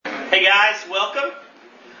Hey guys, welcome.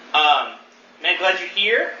 Man, glad you're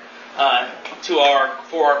here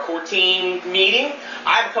for our core team meeting.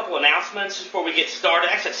 I have a couple announcements before we get started.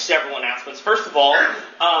 Actually, several announcements. First of all,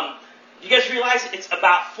 you guys realize it's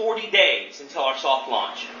about 40 days until our soft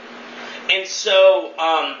launch. And so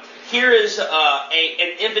here is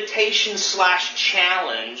an invitation /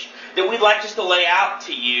 challenge that we'd like just to lay out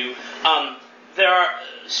to you. There are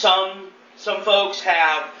some folks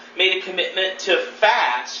have made a commitment to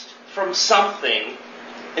fast from something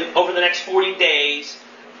over the next 40 days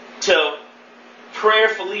to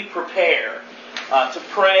prayerfully prepare, to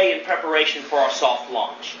pray in preparation for our soft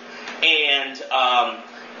launch. And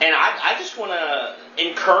I just want to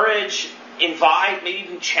encourage, invite, maybe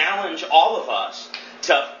even challenge all of us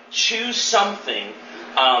to choose something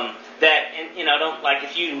don't, like,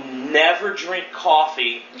 if you never drink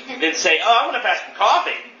coffee, then say, I'm going to fast from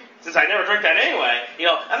coffee, since I never drink that anyway.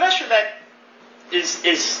 I'm not sure that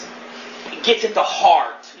gets at the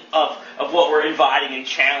heart of what we're inviting and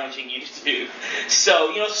challenging you to do.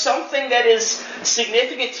 So, something that is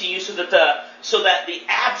significant to you so that the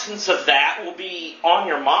absence of that will be on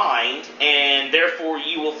your mind, and therefore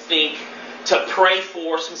you will think to pray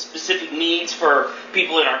for some specific needs for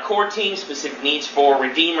people in our core team, specific needs for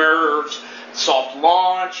Redeemer's soft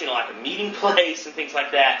launch, like a meeting place and things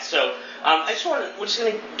like that. So we're just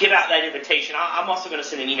going to give out that invitation. I'm also going to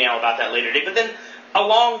send an email about that later today. But then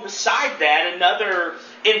along beside that, another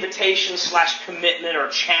invitation / commitment or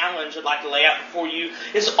challenge I'd like to lay out before you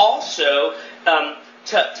is also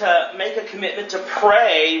to make a commitment to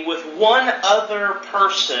pray with one other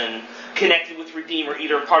person connected with Redeemer,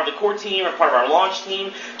 either part of the core team or part of our launch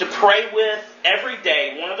team, to pray with every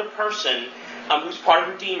day one other person who's part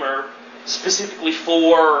of Redeemer, specifically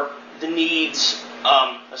for the needs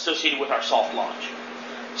associated with our soft launch.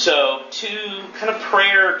 So, two kind of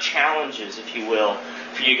prayer challenges, if you will,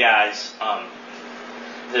 for you guys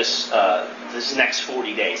this next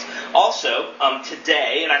 40 days. Also,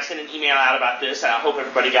 today, and I sent an email out about this, I hope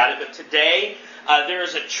everybody got it, but today there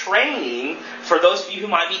is a training for those of you who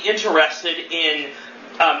might be interested in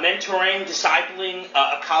mentoring, discipling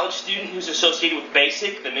a college student who's associated with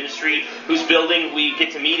Basic, the ministry whose building we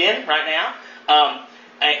get to meet in right now.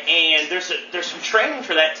 And there's some training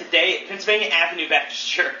for that today at Pennsylvania Avenue Baptist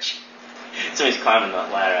Church. Somebody's climbing the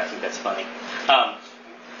ladder. I think that's funny.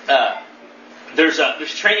 There's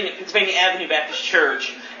training at Pennsylvania Avenue Baptist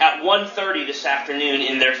Church at 1:30 this afternoon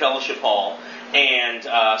in their fellowship hall. And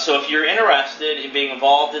so if you're interested in being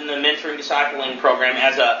involved in the mentoring discipling program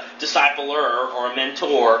as a discipler or a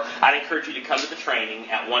mentor, I'd encourage you to come to the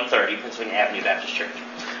training at 1:30 Pennsylvania Avenue Baptist Church.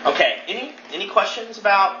 Okay, any questions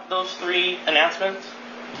about those three announcements?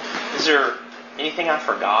 Is there anything I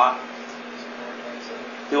forgot?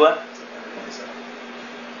 Do what?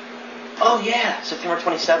 Oh yeah, September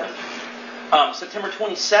 27th. September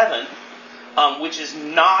 27th, which is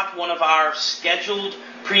not one of our scheduled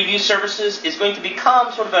preview services, is going to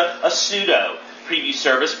become sort of a pseudo preview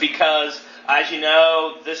service because, as you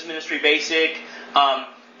know, this ministry Basic,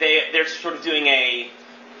 they're sort of doing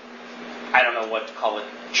I don't know what to call it,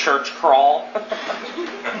 church crawl.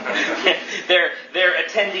 They're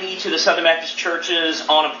attending each of the Southern Baptist churches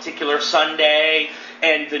on a particular Sunday,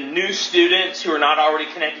 and the new students who are not already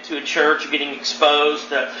connected to a church are getting exposed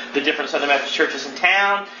to the different Southern Baptist churches in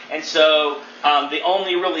town. And so the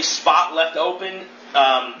only really spot left open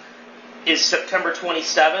is September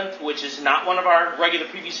 27th, which is not one of our regular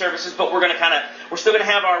preview services, but we're still going to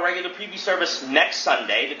have our regular preview service next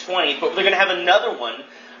Sunday, the 20th, but we're going to have another one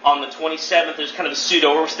on the 27th. There's kind of a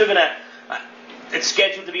pseudo. We're still going to, it's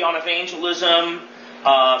scheduled to be on evangelism,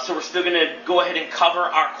 so we're still going to go ahead and cover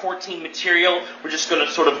our core team material. We're just going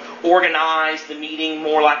to sort of organize the meeting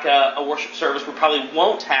more like a worship service. We probably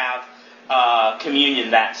won't have communion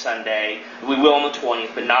that Sunday. We will on the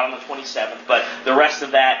 20th, but not on the 27th. But the rest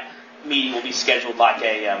of that meeting will be scheduled like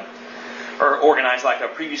or organized like a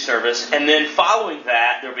preview service. And then following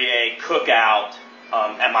that, there'll be a cookout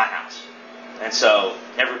at my house. And so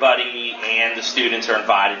everybody and the students are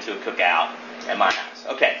invited to a cookout at my house.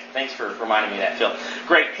 Okay, thanks for reminding me of that, Phil.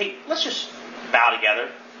 Great. Hey, let's just bow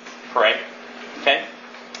together, pray. Okay?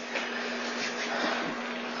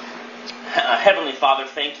 Heavenly Father,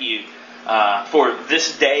 thank you for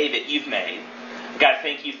this day that you've made. God,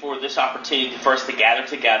 thank you for this opportunity for us to gather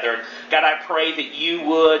together. God, I pray that you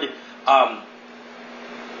would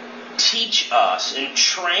teach us and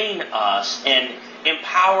train us and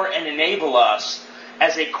empower and enable us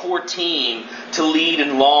as a core team to lead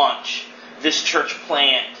and launch this church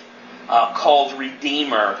plant called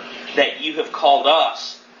Redeemer that you have called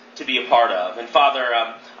us to be a part of. And Father,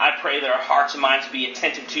 I pray that our hearts and minds be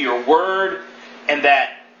attentive to your word, and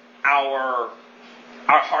that our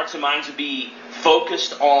hearts and minds would be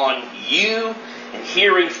focused on you and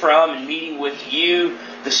hearing from and meeting with you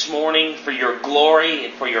this morning for your glory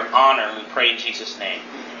and for your honor. And we pray in Jesus' name.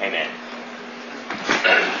 Amen.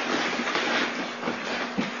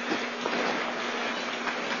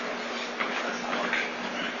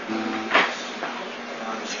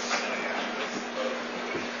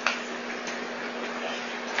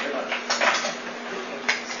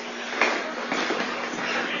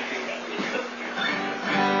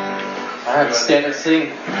 All right, stand and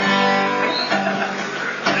sing.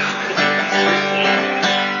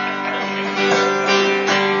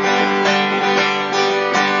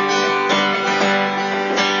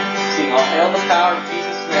 Sing, all hail the power of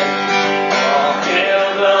Jesus' name. All hail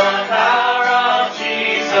the power of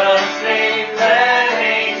Jesus' name. Let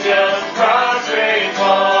angels prostrate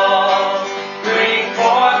fall. Bring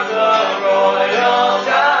forth the royal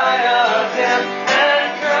diadem and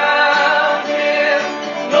crown him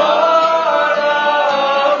Lord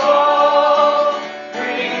of all.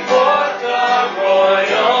 Bring forth the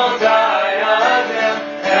royal diadem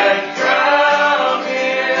and crown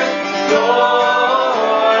him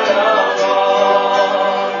Lord of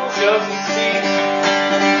all. Chosen seed.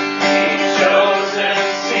 The chosen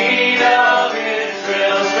seed of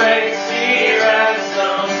Israel's race, he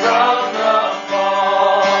ransomed from the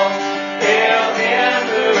fall. Hail him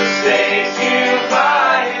who saves you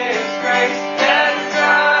by his grace and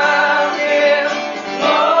crown him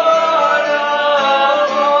Lord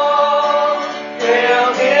of all. Hail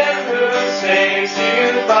him who saves you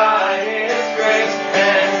by his grace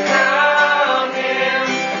and crown him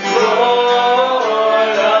Lord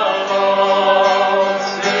of all.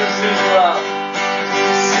 Sinners whose love.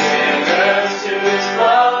 Sinners whose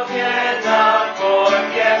love cannot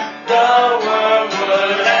forget the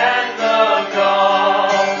wormwood and the gall.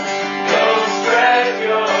 Go spread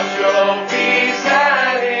your trophies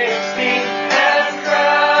at his feet and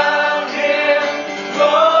crown him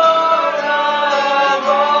Lord of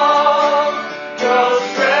all. Go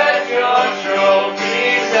spread your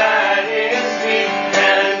trophies at his feet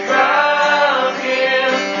and crown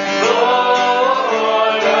him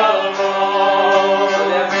Lord of all.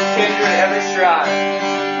 Let every kindred, every tribe.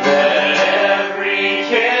 Let every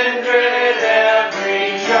kindred, every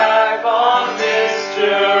tribe on this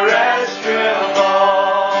terrestrial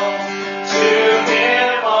ball, to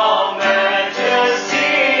him all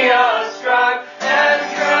majesty ascribe and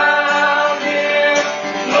crown him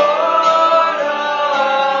Lord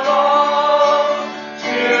of all.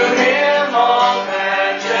 To him all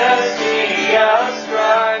majesty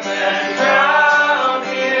ascribe and crown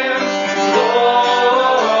him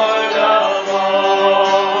Lord of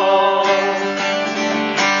all.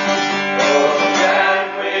 Oh, that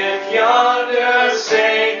with yonder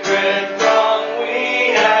sacred throng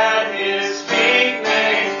we at his feet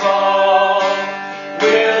may fall,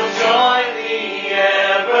 we'll join the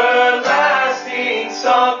everlasting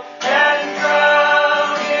song and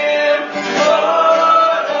crown him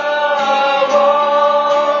Lord of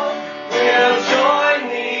all. We'll join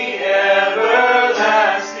the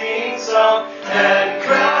everlasting song and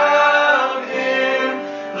crown him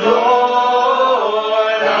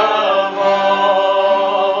Lord of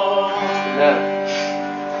all. Amen.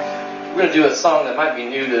 We're going to do a song that might be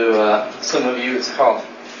new to some of you. It's called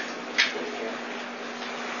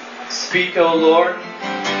Speak, O Lord.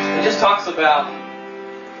 It just talks about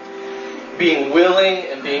being willing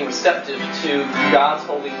and being receptive to God's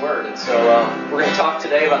holy word. And so we're going to talk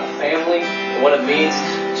today about the family and what it means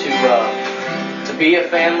to be a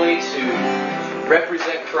family, to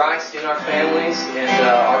represent Christ in our families. And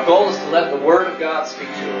our goal is to let the word of God speak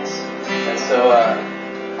to us. And so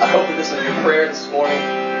I hope that this is your prayer this morning.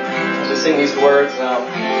 To sing these words, you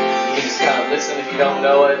can just kind of listen if you don't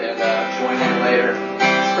know it and join in later.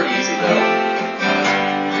 It's pretty easy though.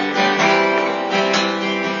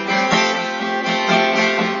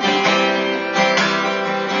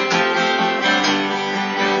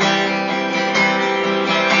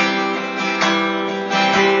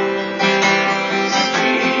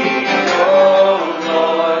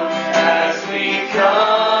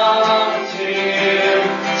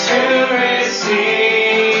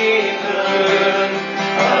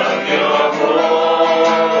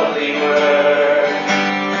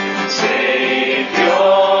 Say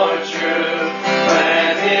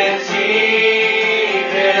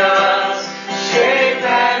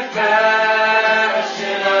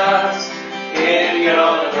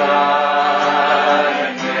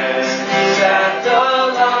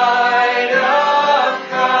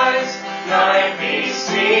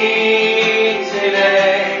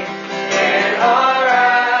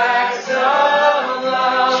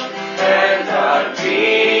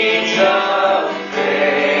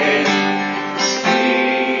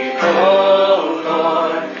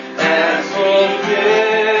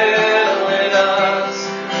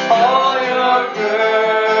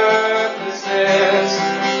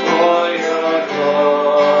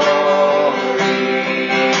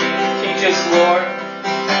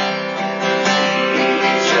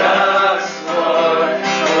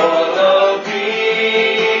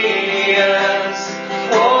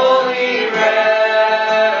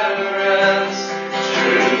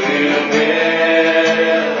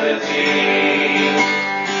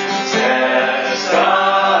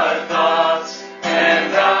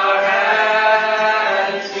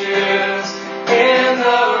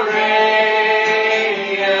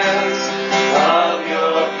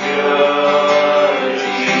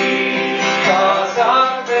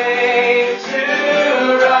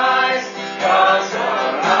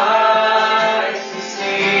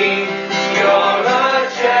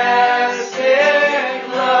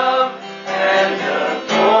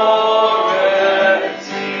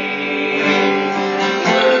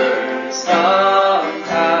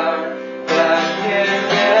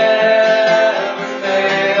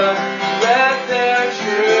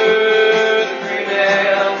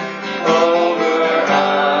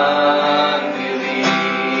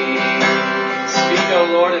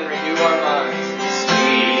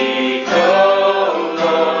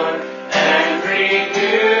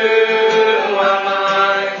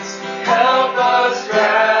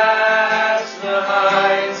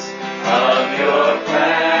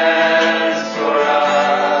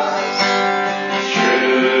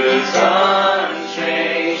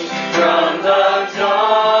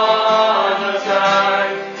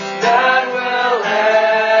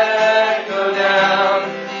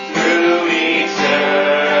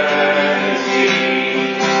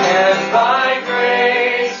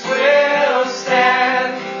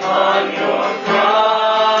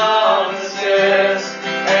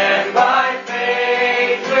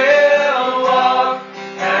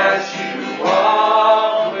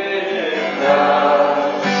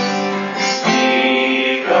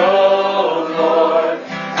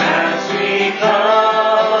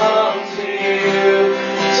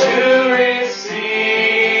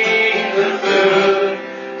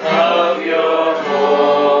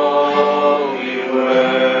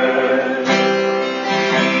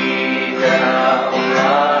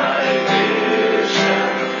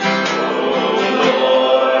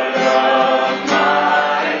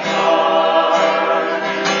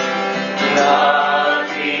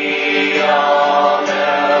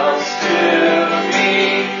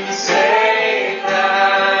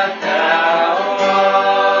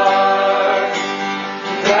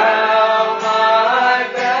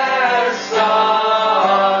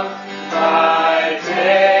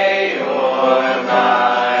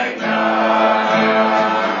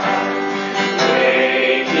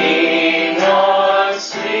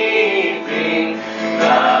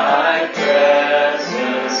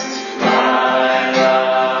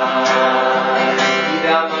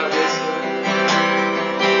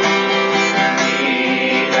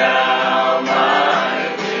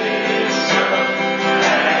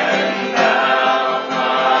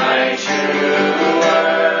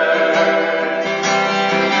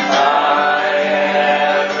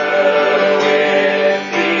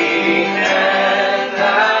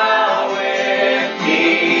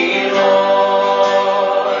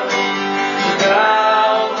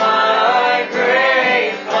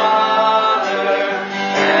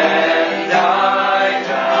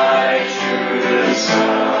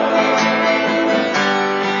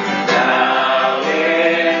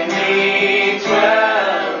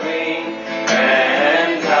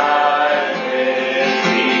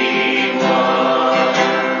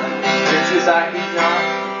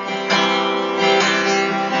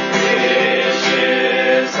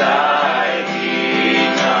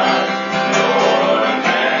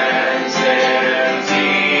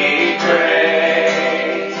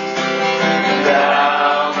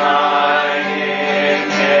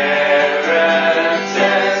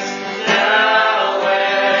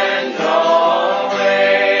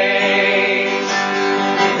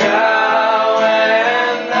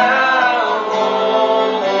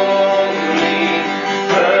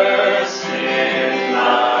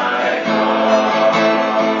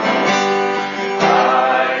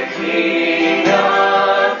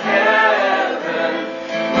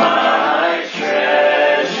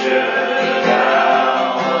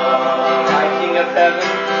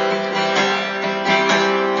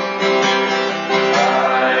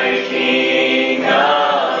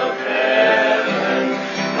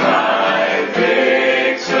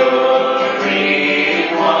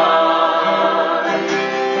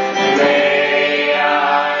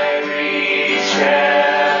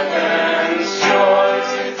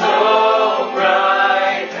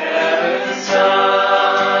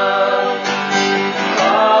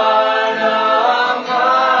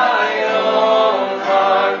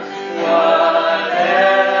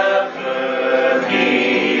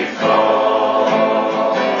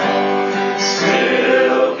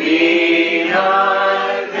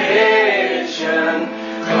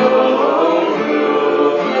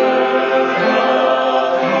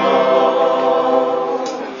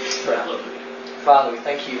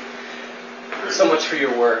for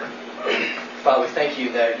your word. Father, we thank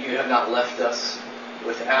you that you have not left us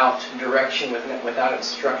without direction, without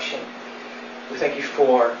instruction. We thank you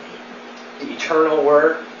for the eternal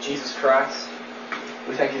word, Jesus Christ.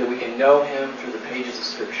 We thank you that we can know him through the pages of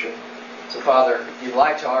Scripture. So, Father, give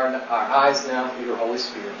light to our eyes now through your Holy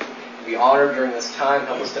Spirit. Be honored during this time.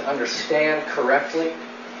 Help us to understand correctly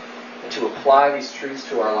and to apply these truths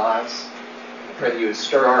to our lives. I pray that you would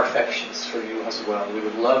stir our affections for you as well. We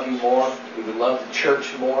would love you more. We would love the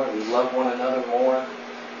church more. We would love one another more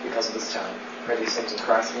because of this time. I pray these things in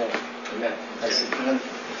Christ's name. Amen. Amen.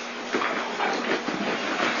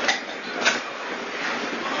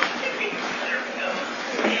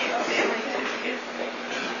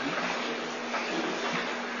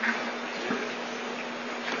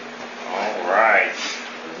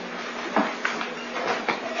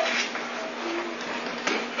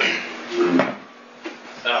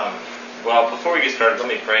 Well, before we get started, let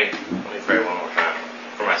me pray. Let me pray one more time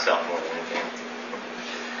for myself more than anything.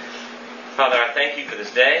 Father, I thank you for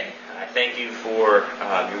this day. I thank you for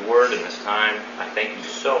your word in this time. I thank you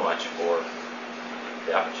so much for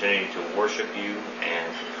the opportunity to worship you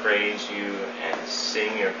and to praise you and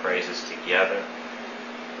sing your praises together.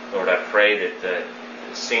 Lord, I pray that the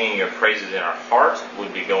singing your praises in our heart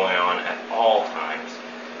would be going on at all times.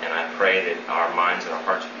 And I pray that our minds and our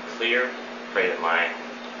hearts would be clear. I pray that my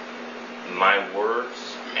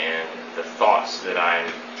words and the thoughts that I'm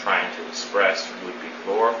trying to express would be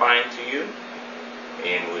glorifying to you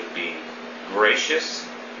and would be gracious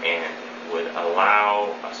and would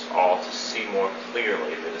allow us all to see more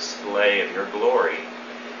clearly the display of your glory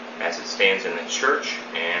as it stands in the church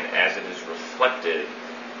and as it is reflected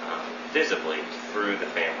visibly through the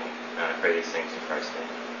family. And I pray these things in Christ's name.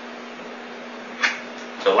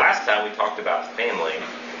 So last time we talked about family,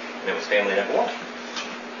 and it was family number 1.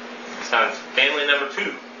 This time it's family number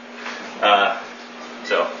 2.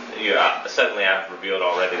 Suddenly I've revealed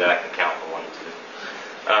already that I can count from 1 to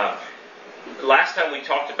 2. Last time we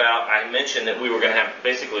talked about, I mentioned that we were going to have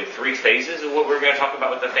basically 3 phases of what we were going to talk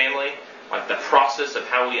about with the family, like the process of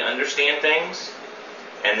how we understand things,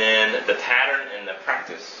 and then the pattern and the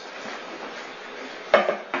practice.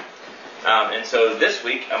 And so this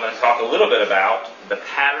week I'm going to talk a little bit about the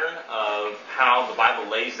pattern of how the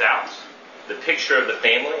Bible lays out the picture of the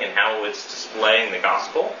family and how it's displaying the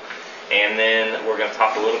gospel. And then we're going to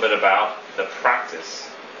talk a little bit about the practice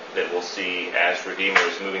that we'll see as Redeemer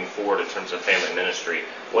is moving forward in terms of family ministry.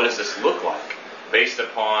 What does this look like? Based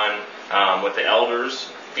upon what the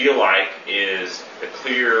elders feel like is the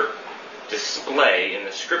clear display in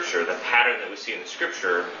the Scripture, the pattern that we see in the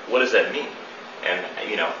Scripture, what does that mean? And,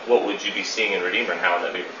 what would you be seeing in Redeemer and how would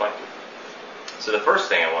that be reflected? So the first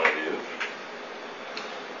thing I want to do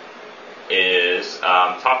is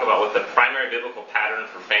talk about what the primary biblical pattern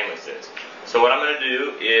for families is. So what I'm going to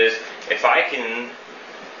do is, if I can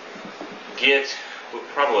we'll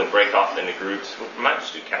probably break off into groups. We might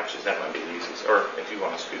just do couches, that might be the easiest. Or if you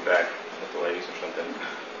want to scoot back with the ladies or something.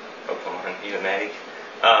 Oh, come on, even Maddie.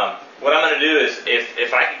 What I'm going to do is,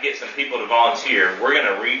 if I could get some people to volunteer, we're going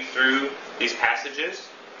to read through these passages,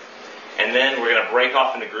 and then we're going to break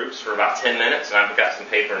off into groups for about 10 minutes, and I've got some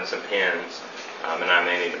paper and some pens, and I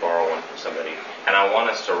may need to borrow one from somebody. And I want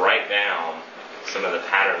us to write down some of the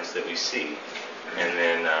patterns that we see, and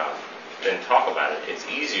then talk about it. It's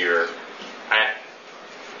easier. I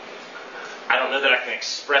don't know that I can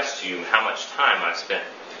express to you how much time I've spent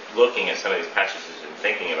looking at some of these passages and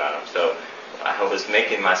thinking about them. So I was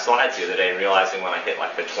making my slides the other day and realizing when I hit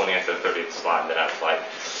like the 20th or 30th slide that I was like,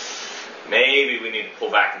 maybe we need to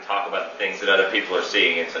pull back and talk about the things that other people are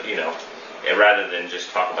seeing, and so, rather than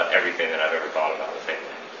just talk about everything that I've ever thought about the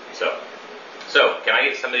family. So can I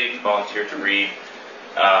get somebody to volunteer to read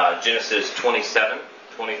Genesis 27,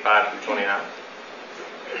 25 through 29?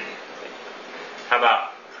 How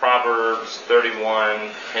about Proverbs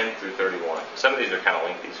 31, 10 through 31? Some of these are kind of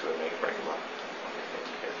lengthy, so we may break them up.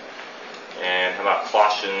 And how about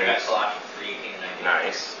Colossians? I got Colossians 3, 18, 19.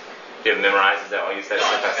 Nice. Do you have it memorized? Is that what you said?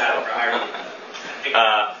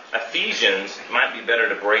 Ephesians might be better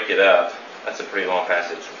to break it up. That's a pretty long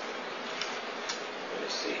passage. Let me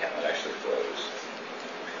see how it actually flows.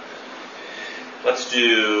 Let's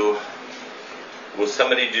do... Will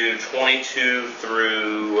somebody do 22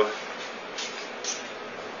 through...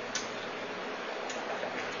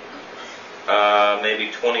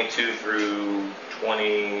 maybe 22 through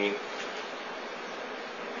 25?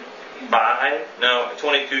 No,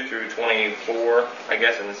 22 through 24, I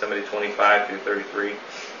guess, and then somebody 25 through 33.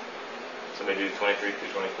 Somebody do 23 through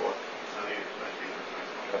 24.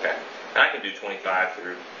 Okay. And I can do 25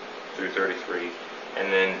 through 33.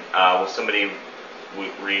 And then will somebody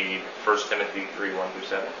read 1 Timothy 3, 1 through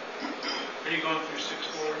 7. Are you going through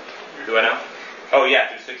 6:4? Do I know? Oh, yeah,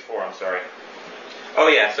 through 6:4, I'm sorry. Oh,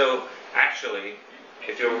 yeah, so actually,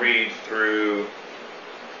 if you'll read through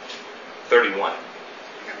 31,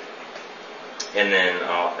 and then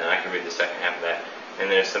I can read the second half of that. And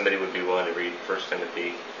then if somebody would be willing to read 1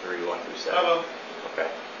 Timothy 3, 1 through 7. Hello. Okay.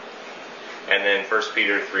 And then 1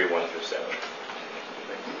 Peter 3, 1 through 7.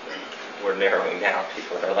 We're narrowing down.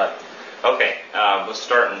 People are like, okay, let's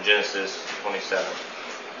start in Genesis 27,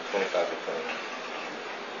 25 to 30.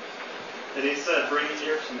 And he said, "Bring it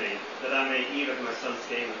near to me, that I may eat of my son's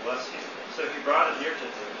game and bless you." So he brought it near to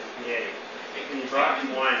him, and he ate. And he brought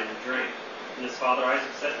him wine and drink. And his father Isaac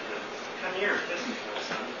said to him, "Come near and kiss me, my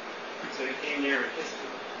son." So he came near and kissed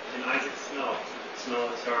him. And Isaac smelled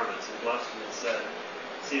his garments, and blessed him, and said,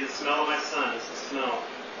 "See, the smell of my son is the smell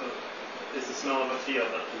of a field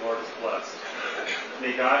that the Lord has blessed.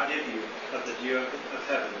 May God give you of the dew of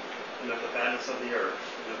heaven, and of the fatness of the earth,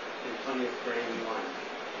 and plenty of grain and wine.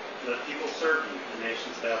 Let people serve you, and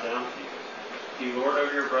nations bow down to you. Be Lord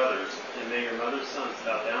over your brothers, and may your mother's sons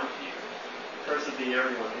bow down to you. Cursed be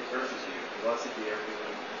everyone who curses you, and blessed be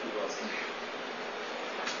everyone who blesses you."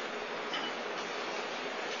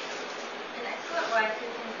 An excellent wife who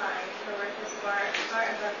can find her worth is far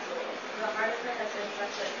above jewels. The heart of her husband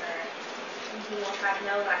trusts in her, and he will have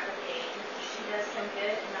no lack of gain. She does him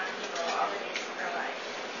good and not evil all the days of her life.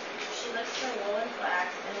 She looks for wool and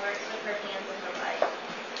flax, and works with her hands in the light.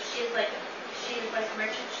 She is like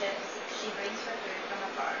merchant ships. She brings her food from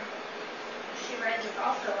afar. She rises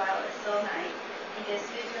also while it is still night, and gives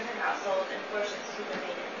food to her household and portions to her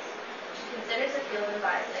maidens. She considers a field and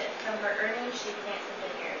buys it. From her earnings she plants a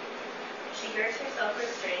vineyard. She girds herself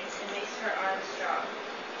with strength and makes her arms strong.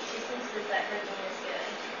 She senses that her gain is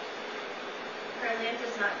good. Her lamp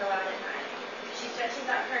does not go out at night. She stretches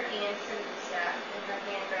out her hands to the distaff, and her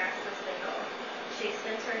hand grasps the spindle. She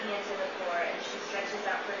extends her hand to the poor, and she stretches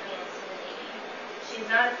out her hands to the needy. She is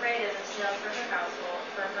not afraid of the snow for her household,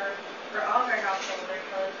 for all her household are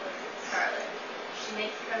clothed with scarlet. She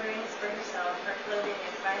makes coverings for herself, her clothing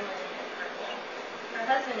is fine linen and purple. Her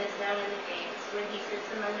husband is known in the gates, when he sits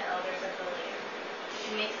among the elders of the land.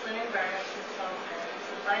 She makes linen garments and small pens,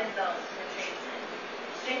 supplies belts for tradesmen.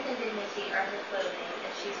 Strength and dignity are her clothing,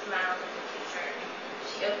 and she smiles as a teacher.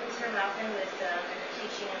 She opens her mouth in wisdom, and the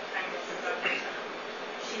teaching of kindness is on her tongue.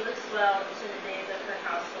 She looks well to the days of her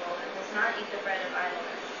household, and does not eat the bread of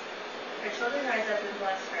idleness. Her children rise up and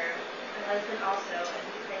bless her, her husband also, and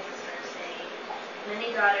he praises her, saying,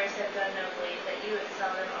 "Many daughters have done nobly, but you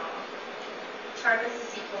excel them all." Charm is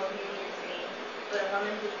deceitful and beauty is vain, but a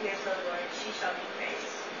woman who fears the Lord, she shall be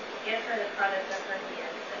praised. Give her the product of her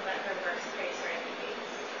hands, and let her works praise her in the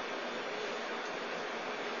gates.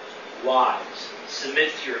 Wives,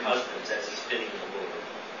 submit to your husbands as is fitting in the Lord.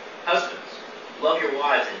 Husbands, love your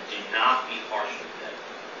wives and do not be harsh with them.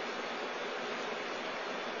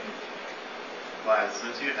 Wives,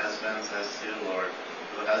 submit to your husbands as to the Lord.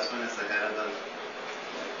 For the husband is the head of the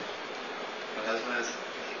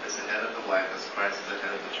wife, as Christ is the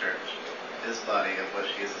head of the church, his body, of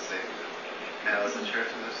which he is the Savior. Now, as the church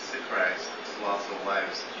submits to Christ, so also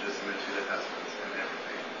wives should submit to their husbands in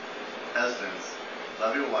everything. Husbands,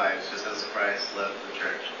 love your wives just as Christ loved the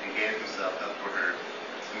church and gave himself up for her,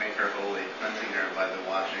 to make her holy, cleansing her by the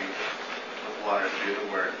washing with water through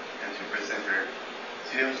the word, and to present her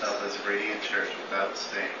to himself as a radiant church without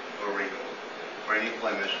stain or wrinkle, or any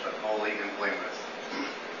blemish, but holy and blameless.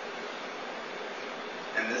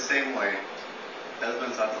 In this same way,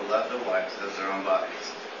 husbands ought to love their wives as their own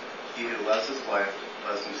bodies. He who loves his wife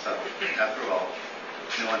loves himself. After all,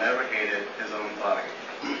 no one ever hated his own body,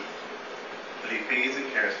 but he feeds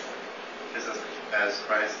and cares for it, just as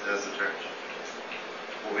Christ does the church.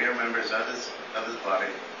 For we are members of his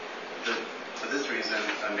body. For this reason,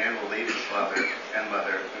 a man will leave his father and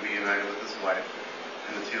mother and be united with his wife,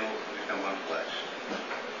 and the two will become one flesh.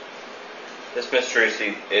 This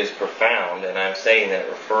mystery is profound, and I'm saying that it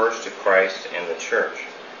refers to Christ and the church.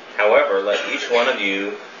 However, let each one of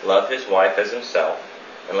you love his wife as himself,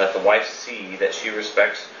 and let the wife see that she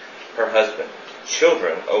respects her husband.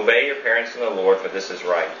 Children, obey your parents in the Lord, for this is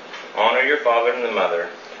right. Honor your father and the mother,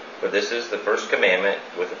 for this is the first commandment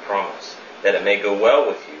with a promise, that it may go well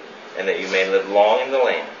with you, and that you may live long in the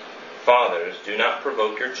land. Fathers, do not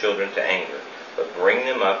provoke your children to anger, but bring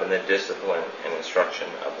them up in the discipline and instruction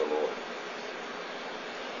of the Lord.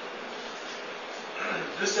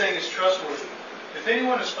 This saying is trustworthy. If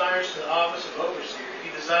anyone aspires to the office of overseer,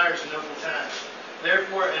 he desires a noble task.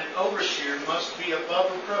 Therefore, an overseer must be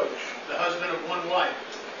above reproach, the husband of one wife,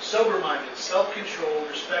 sober-minded, self-controlled,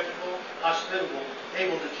 respectable, hospitable,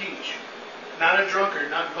 able to teach. not a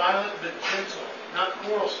drunkard, not violent, but gentle, not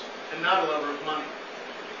quarrelsome, and not a lover of money.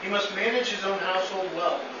 He must manage his own household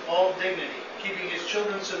well, with all dignity, keeping his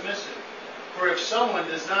children submissive. For if someone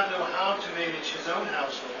does not know how to manage his own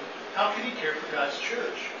household, how can he care for God's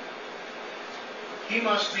church? He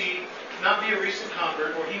must not be a recent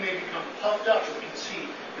convert, or he may become puffed up with conceit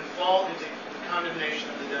and fall into the condemnation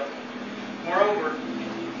of the devil. Moreover,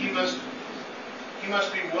 he must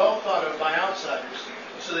be well thought of by outsiders,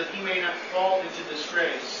 so that he may not fall into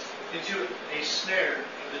disgrace, into a snare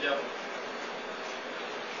of the devil.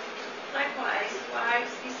 Likewise,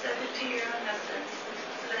 wives, be subject to your own husbands,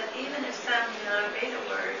 so that even if some do not obey the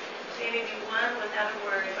word, they may be won without a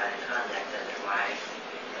word by the conduct of their wives,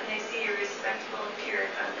 when they see your respectful and pure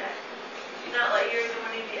conduct. Do not let your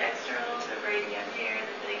adorning be external, the braiding of hair,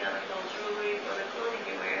 the putting on of gold jewelry, or the clothing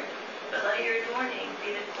you wear, but let your adorning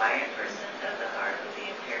be the quiet person of the heart, with the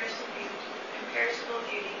imperishable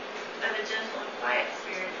beauty of a gentle and quiet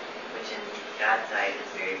spirit, which in God's sight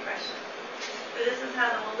is very precious. For this is how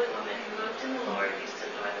the holy women who hoped in the Lord used to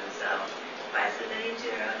adorn themselves, by submitting to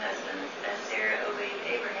their own husbands, as Sarah obeyed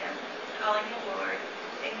Abraham, calling him Lord.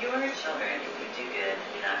 And you are her children if you do good and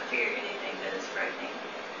do not fear anything that is frightening.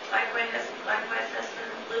 Likewise,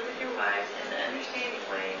 husbands, live with your wives in the understanding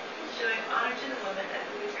way, showing honor to the women as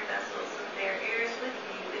the weaker vessels, so that they are heirs with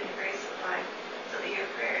you in the grace of life, so that your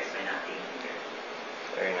prayers may not be hindered.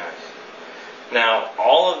 Very nice. Now,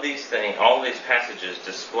 all of these passages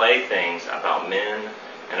display things about men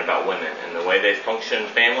and about women, and the way they function in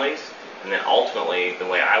families, and then ultimately the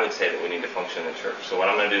way I would say that we need to function in the church. So what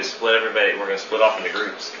I'm going to do is split everybody. We're going to split off into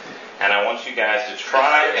groups, and I want you guys to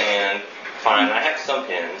try and find. I have some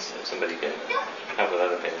pens, if somebody can help with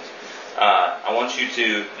other pens. I want you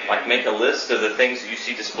to make a list of the things that you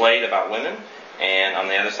see displayed about women, and on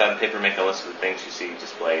the other side of the paper, make a list of the things you see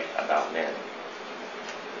displayed about men.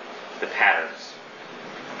 The patterns.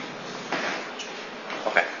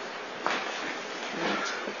 Okay.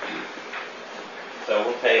 So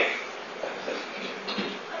we'll take.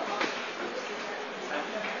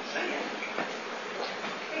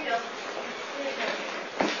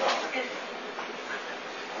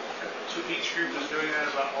 So each group is doing that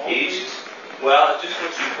about all Each? these? Well, just what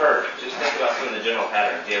you've heard. Just think about some of the general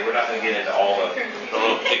patterns. Yeah, we're not going to get into all the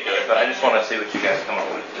little particulars, but I just want to see what you guys come up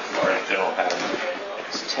with as far as general patterns.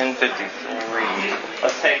 It's 10:53.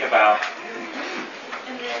 Let's take about.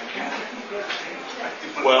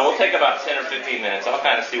 Well, we'll take about 10 or 15 minutes. I'll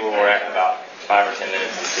kind of see where we're at in about 5 or 10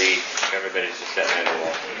 minutes and see if everybody's just sitting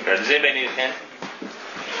there. Does anybody need a pen?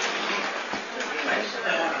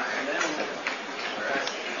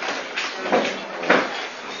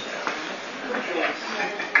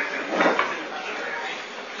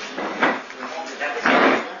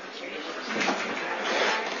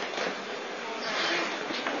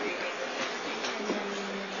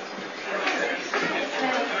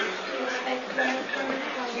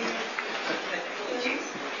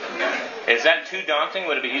 Is that too daunting?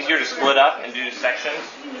 Would it be easier to split up and do sections?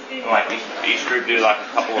 And each group do a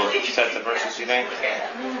couple of sets of verses, you think?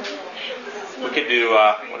 We could do,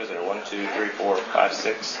 what is it, 1, 2, 3, 4, 5,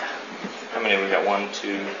 6. How many we got? 1,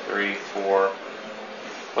 2, 3, 4.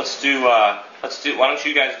 Let's do, why don't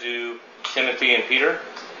you guys do Timothy and Peter?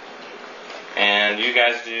 And you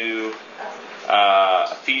guys do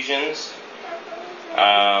Ephesians.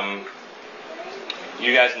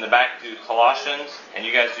 You guys in the back do Colossians, and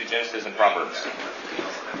you guys do Genesis and Proverbs.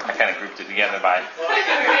 I kind of grouped it together by...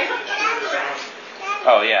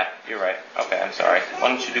 Oh, yeah, you're right. Okay, I'm sorry. Why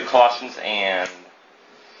don't you do Colossians and...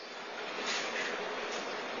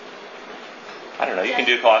 I don't know, you can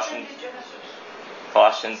do Colossians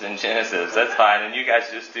and Genesis. That's fine. And you guys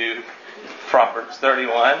just do Proverbs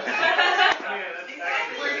 31.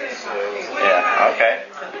 Yeah, okay.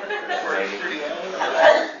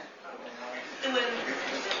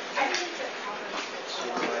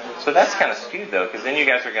 So that's kind of skewed, though, because then you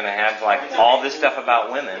guys are going to have all this stuff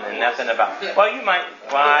about women and nothing about. Well, you might.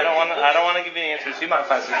 Well, I don't want to give you the answers. You might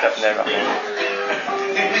find some stuff in there about men.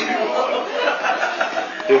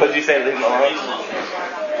 What did you say? Leave them alone.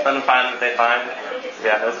 Let them find what they find.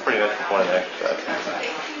 Yeah, that's pretty much the point there. So.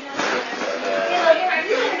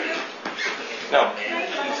 No.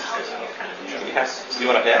 Yes. Do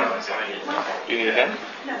you want a pen? Do you need a pen?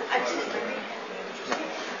 No, I just.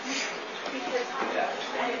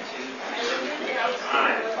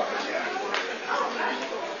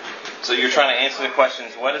 So you're trying to answer the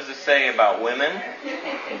questions, what does it say about women?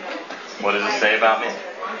 What does it say about men?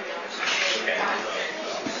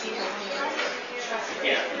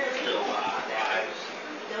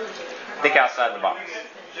 Think outside the box,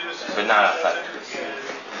 but not outside.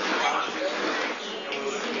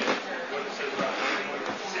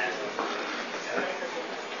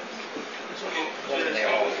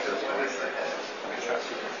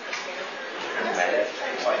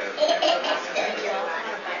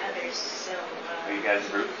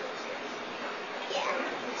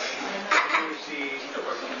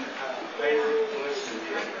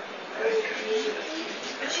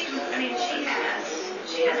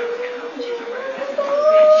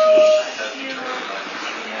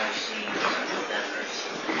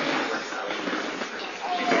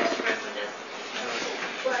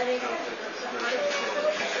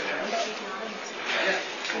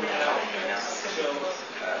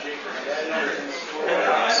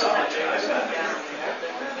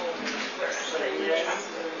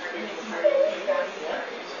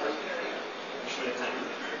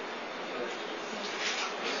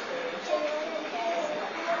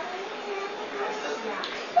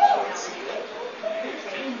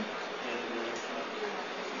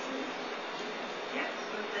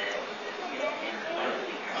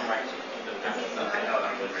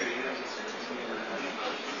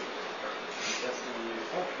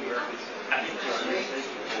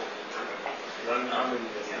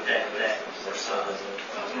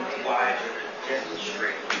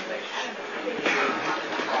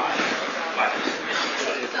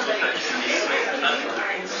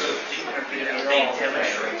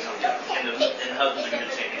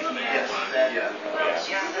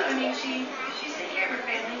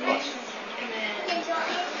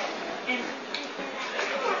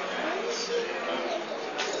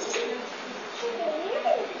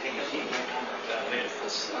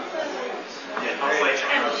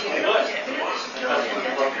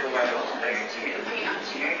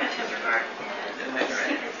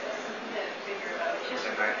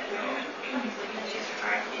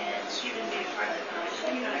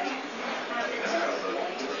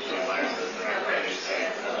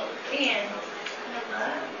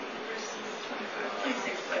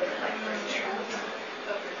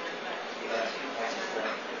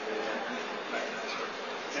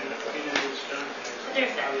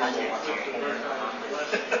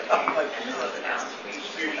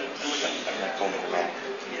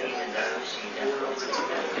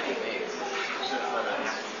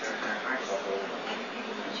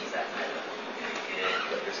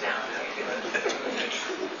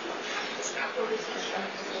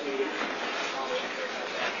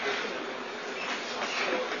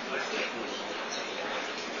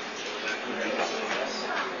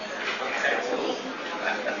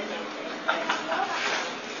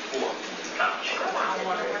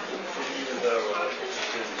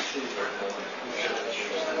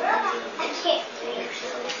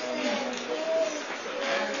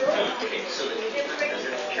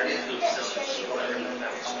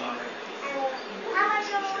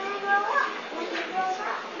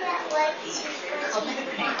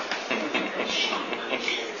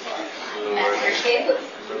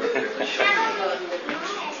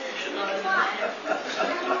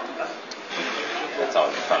 That's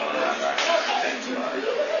always a fun one, right?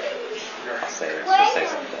 I'll say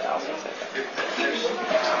something else. I'll say that.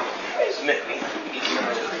 Submit me.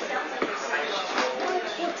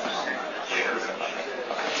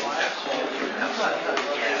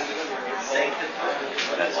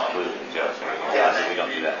 That's included in joke. Yeah, we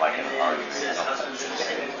don't do that like in an argument.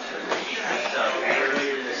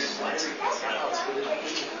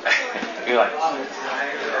 You're like,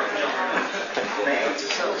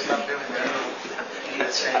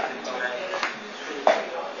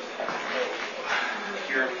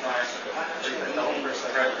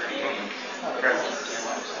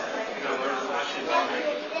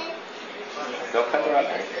 they'll cut her up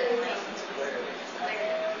there.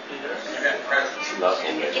 Love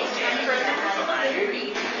it.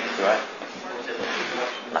 Do I?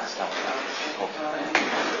 Last time.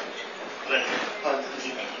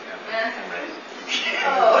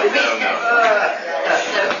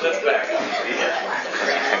 That's back. Yeah.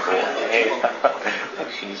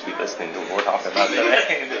 She needs to be listening to what we're talking about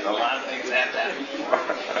today. There's a lot of things that happen.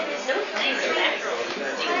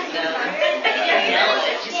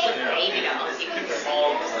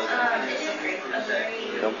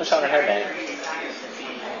 Don't push on her hair, man.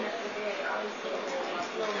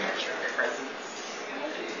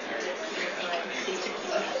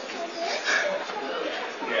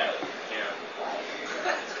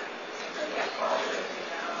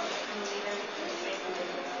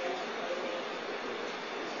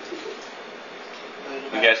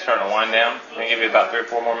 You guys starting to wind down? Can I give you about 3 or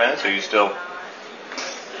 4 more minutes? Or are you still?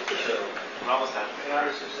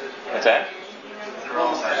 What's that?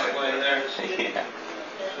 Yeah.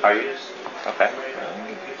 Are you? Okay.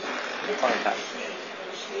 Plenty of time.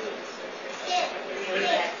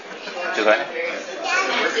 Do that?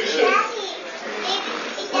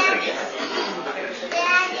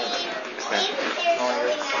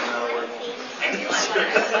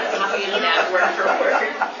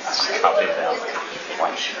 Copy that.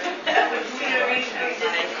 Watch.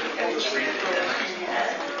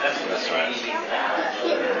 That's right.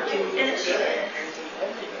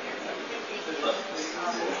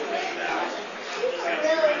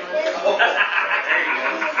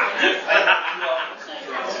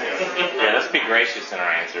 Yeah, let's be gracious in our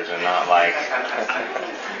answers and not like.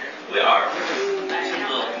 We are.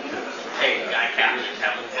 Hey, guy captains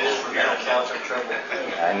have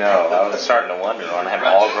I know. I was starting to wonder when I had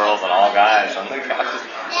all girls and all guys. I'm like,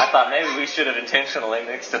 I thought maybe we should have intentionally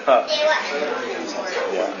mixed them up. Yeah.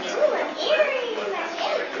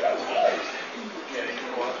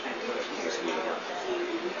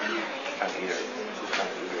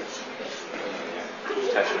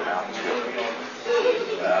 Touching them out.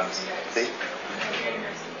 See?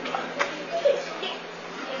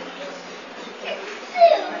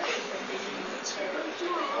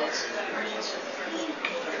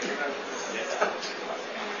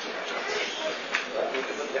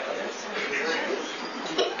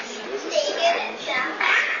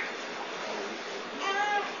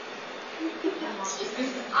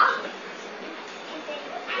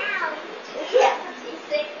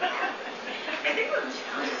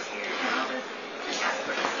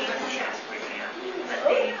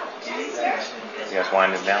 You guys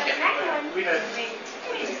winding down? You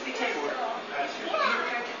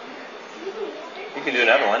can do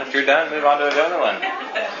another one. If you're done, move on to another one.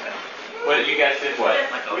 What you guys did? What?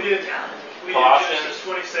 We did Colossians. Genesis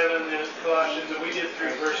 27 and Colossians, and we did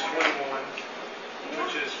through verse 21,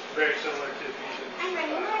 which is very similar to Ephesians.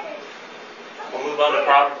 We'll move on to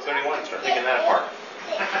Proverbs 31 and start picking that apart.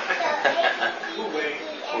 We'll wait.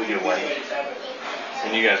 We do wait.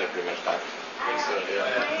 And you guys are pretty much done.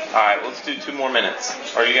 Alright, let's do 2 more minutes.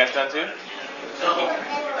 Are you guys done too?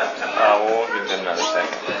 We'll give them another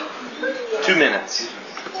second. 2 minutes.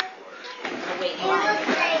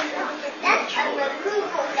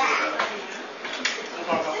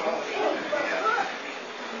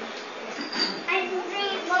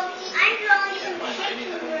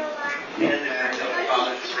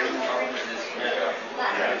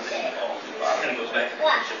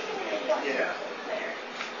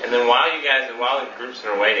 And then while the groups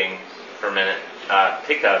are waiting for a minute,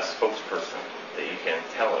 pick a spokesperson that you can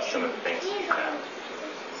tell us some of the things you have.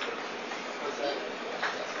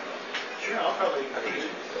 Sure, I'll probably. You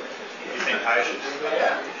think I should do that?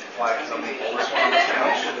 Yeah. Why? Because I'm the oldest one on this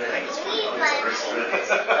couch. I think it's pretty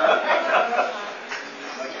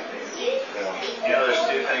You know, there's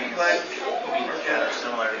 2 things that are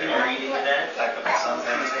similar to reading that. Back when my son's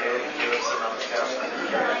name was Caleb, and he was sitting on the couch.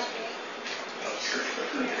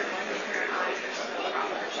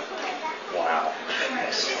 Wow.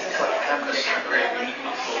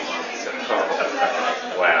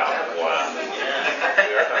 Wow.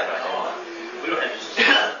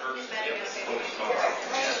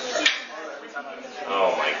 Oh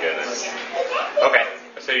my goodness. Okay,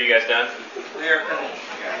 so you guys done? We are.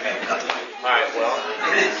 Alright, well,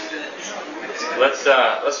 let's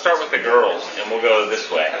start with the girls, and we'll go this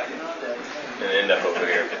way, and end up over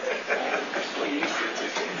here.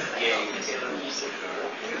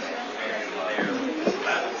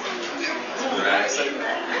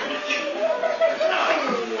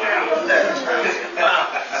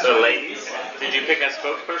 So, ladies, did you pick a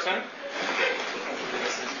spokesperson?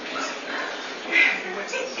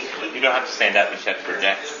 You don't have to stand up, you just have to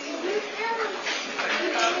project.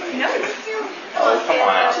 No. Oh, come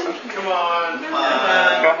on, Allison. Come on. Go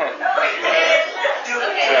ahead.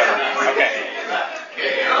 Okay.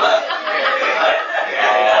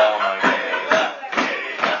 Oh my goodness.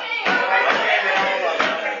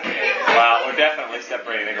 Wow, we're definitely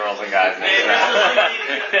separating the girls and guys next round.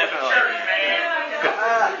 Definitely.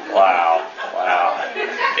 Wow.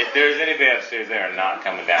 If there's anybody upstairs, they are not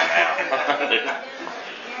coming down now.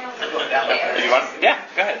 You want? Yeah,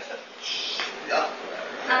 go ahead.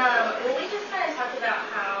 Well, we just kind of talked about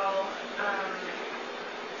how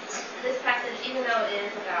this passage, even though it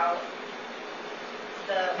is about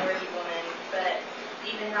the worthy woman, but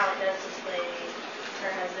even how it does display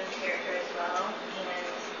her husband's character as well,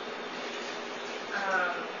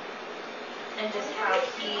 and just how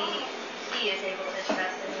he is able to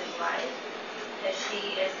trust in his wife, that she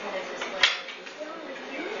is kind of displaying his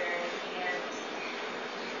character, and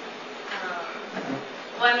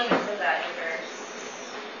well, I mean, it says that in verse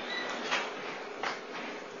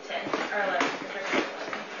 10 or 11, verse 11.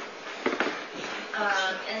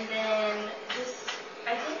 And then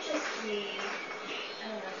I think I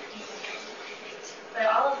don't know, but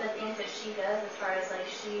all of the things that she does, as far as like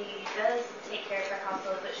she does take care of her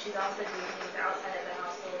household, but she's also doing things outside of the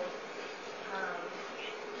household.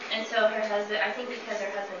 And so her husband, I think because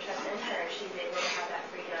her husband trusts in her, she's able to have that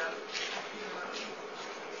freedom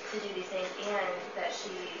to do these things, and that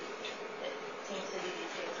she seems to do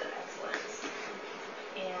these things with excellence.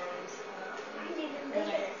 And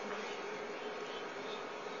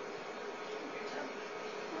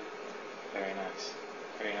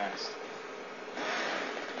Very nice.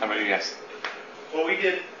 How about you guys? Well, we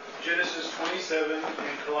did Genesis 27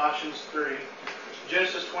 and Colossians 3.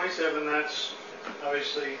 Genesis 27, that's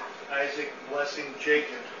obviously, Isaac blessing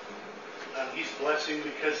Jacob. He's blessing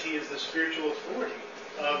because he is the spiritual authority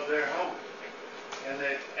of their home. And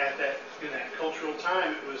that in that cultural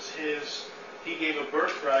time, it was he gave a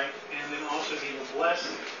birthright and then also gave a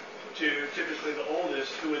blessing to typically the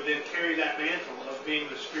oldest, who would then carry that mantle of being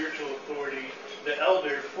the spiritual authority, the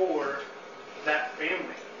elder for that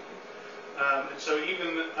family. And so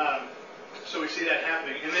so we see that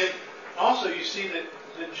happening. And then also you see that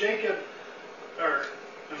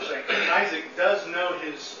Isaac does know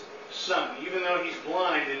his son. Even though he's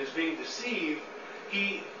blind and is being deceived,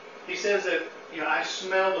 he says that, I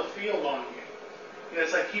smell the field on you.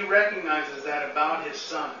 It's like he recognizes that about his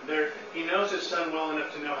son. He knows his son well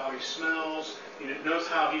enough to know how he smells. He knows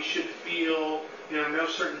how he should feel.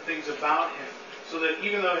 Knows certain things about him. So that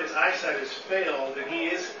even though his eyesight has failed and he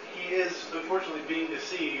is unfortunately being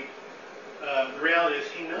deceived, the reality is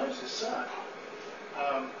he knows his son.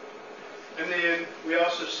 And then we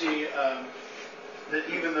also see that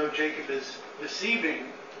even though Jacob is deceiving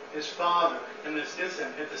his father in this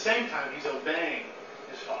instant, at the same time he's obeying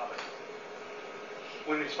his father.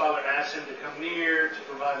 When his father asks him to come near, to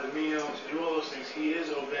provide the meal, to do all those things, he is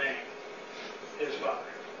obeying his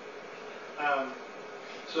father.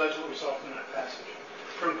 So that's what we saw from that passage.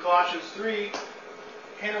 From Colossians 3,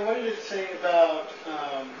 Hannah, what did it say about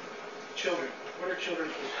children? What are children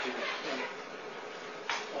supposed to do?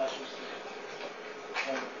 Colossians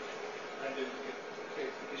 3. I didn't get okay,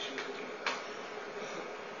 I guess she was looking at that.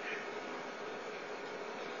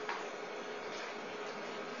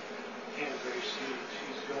 Hannah's very sweet.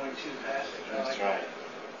 She's going to the passage. That's right.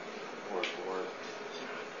 Word for word.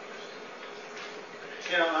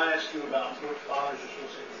 I asked you about what fathers are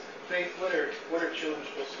supposed to do. Faith, what are children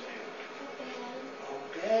supposed to do?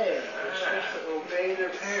 Obey. They're supposed to obey their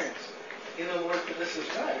parents in the Lord, for this is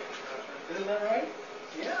right. Isn't that right?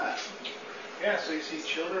 Yeah. Yeah, so you see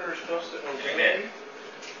children are supposed to obey.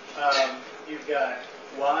 You've got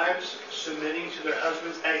wives submitting to their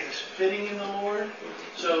husbands as is fitting in the Lord.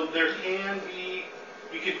 So there can be,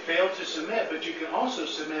 you can fail to submit, but you can also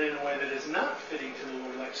submit in a way that is not fitting to the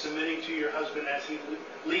Lord, like submitting to your husband as he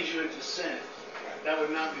leads you into sin. That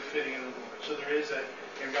would not be fitting in the Lord. So there is a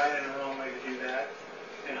right and a wrong way to do that.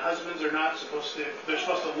 And husbands are not supposed to, they're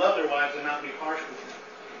supposed to love their wives and not be harsh with them.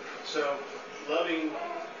 So loving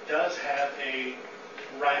does have a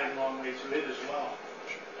right and wrong way to it as well.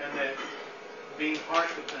 And that being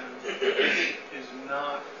harsh with them is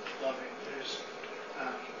not loving.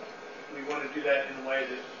 We want to do that in a way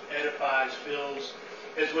that edifies, builds.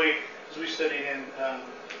 As we studied in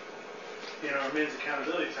our men's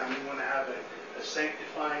accountability time, we want to have a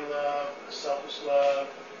sanctifying love, a selfless love,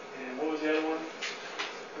 and what was the other one?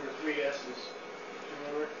 There were 3 S's.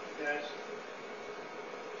 Remember, guys?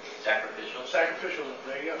 Sacrificial love.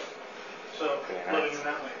 There you go. So loving in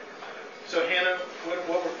that way. So Hannah,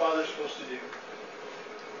 what were fathers supposed to do?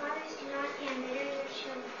 Fathers do not embitter their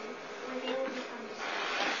children, or they will become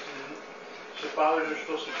discouraged. So fathers are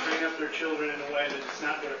supposed to train up their children in a way that it's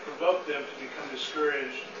not going to provoke them to become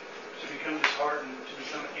discouraged, to become disheartened, to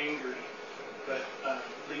become angry, but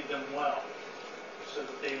lead them well, so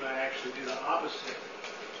that they might actually do the opposite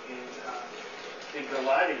in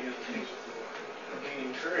delighting in the things of the Lord, of being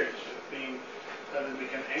encouraged, of being rather than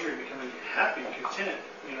become angry, becoming happy, content,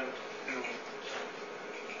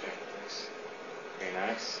 Very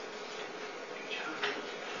nice.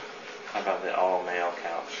 How about the all-male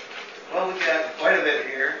couch? Well, we've got quite a bit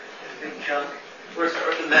here, a big chunk. We're going to start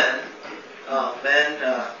with the men.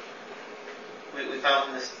 We found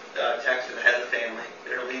from this text are the head of the family.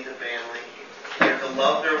 They're to lead the family. They're to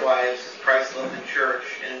love their wives as Christ loved the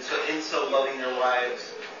church, and so in so loving their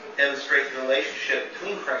wives, demonstrate the relationship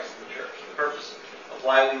between Christ and the church. The purpose of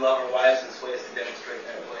why we love our wives in this way is to demonstrate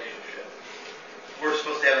that relationship. We're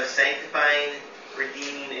supposed to have a sanctifying,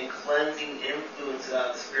 redeeming, and cleansing influence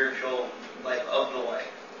on the spiritual life of the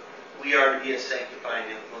wife. We are to be a sanctifying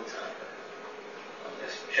influence on her.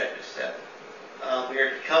 As Chet just said. We are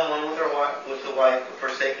to become one with the wife,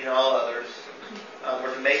 forsaking all others.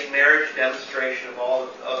 We're to make marriage a demonstration of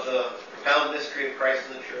the profound mystery of Christ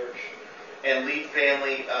in the church, and lead the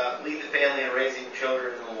family in raising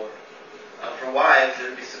children in the Lord. For wives,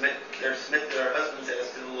 they're to submit to their husbands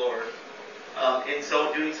as to the Lord. In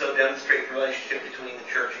so doing so, demonstrate the relationship between the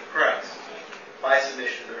church and Christ by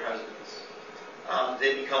submission to their husbands.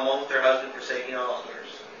 They become one with their husband, forsaking all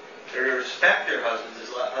others. They're to respect their husbands as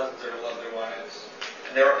husbands are to love their wives.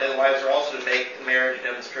 And wives are also to make marriage a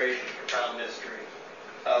demonstration of the profound mystery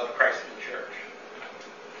of Christ in the church.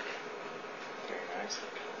 Very nice.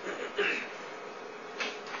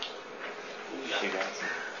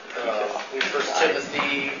 We 1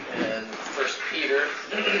 Timothy and 1 Peter,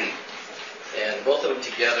 and both of them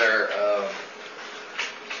together.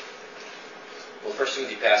 Well, the First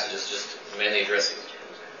Timothy passage is just mainly addressing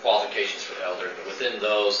qualifications for elder, but within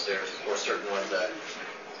those, there's of course certain ones that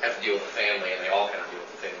have to deal with the family, and they all kind of deal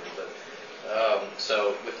with the family. But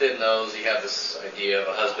so within those, you have this idea of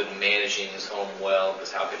a husband managing his home well,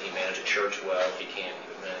 because how can he manage a church well if he can't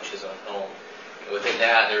even manage his own home? And within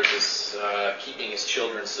that, there's this keeping his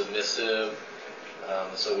children submissive.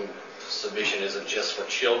 So submission isn't just for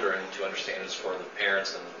children to understand; it's for the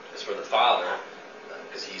parents and it's for the father,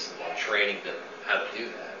 because he's the one training them how to do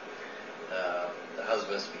that. The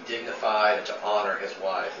husband is to be dignified and to honor his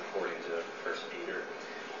wife, according to 1 Peter.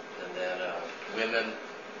 And then women,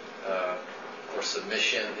 for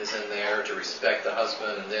submission is in there, to respect the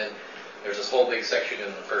husband. And then there's this whole big section in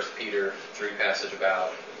the 1 Peter 3 passage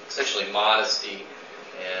about essentially modesty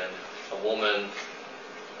and a woman.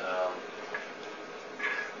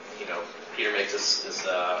 Peter makes this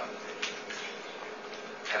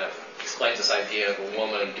kind of explains this idea of a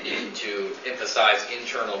woman to emphasize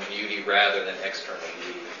internal beauty rather than external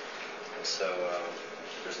beauty. And so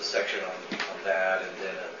there's a section on that, and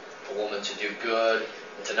then a woman to do good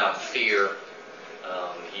and to not fear.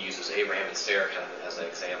 He uses Abraham and Sarah kind of as an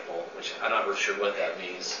example, which I'm not really sure what that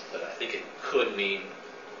means, but I think it could mean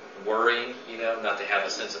worrying, not to have a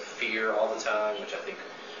sense of fear all the time, which I think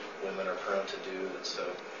women are prone to do, and so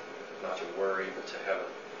not to worry, but to have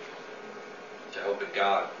to hope in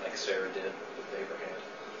God, like Sarah did with Abraham.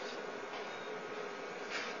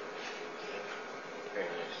 Very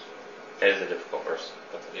nice. That is a difficult verse.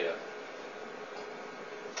 Yeah.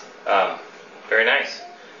 Very nice.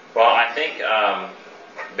 Well, I think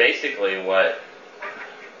basically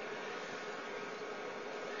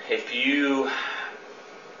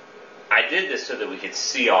I did this so that we could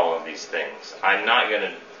see all of these things. I'm not going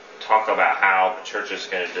to talk about how the church is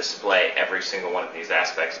going to display every single one of these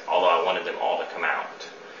aspects, although I wanted them all to come out.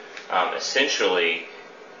 Essentially,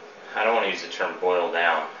 I don't want to use the term boil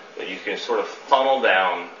down, but you can sort of funnel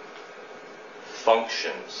down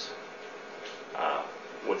functions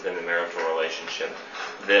within the marital relationship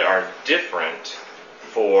that are different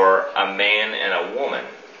for a man and a woman.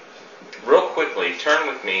 Real quickly, turn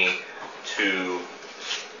with me to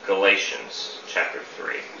Galatians chapter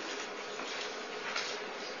 3.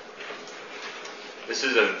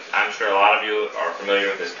 I'm sure a lot of you are familiar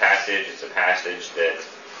with this passage. It's a passage that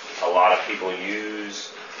a lot of people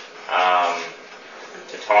use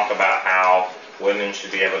to talk about how women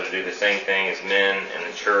should be able to do the same thing as men in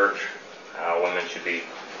the church. Women should be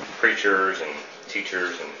preachers and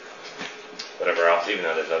teachers and whatever else, even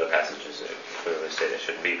though there's other passages that clearly say they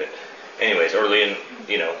shouldn't be. But anyways, or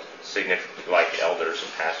significant, like elders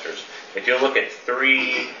and pastors. If you look at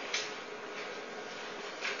 3,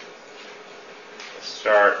 let's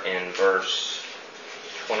start in verse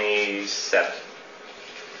 27.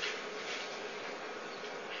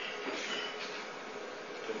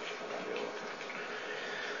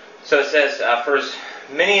 So it says, for as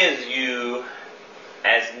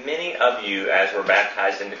many of you as were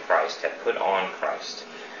baptized into Christ have put on Christ.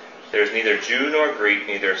 There is neither Jew nor Greek,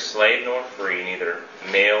 neither slave nor free, neither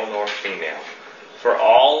male nor female. For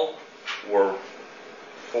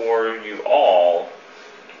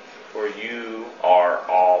you are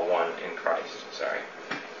all one in Christ.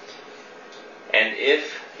 And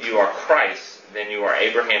if you are Christ, then you are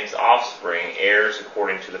Abraham's offspring, heirs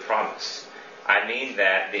according to the promise. I mean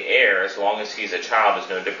that the heir, as long as he's a child, is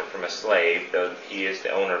no different from a slave, though he is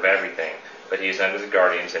the owner of everything. But he is under the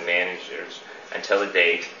guardians and managers until the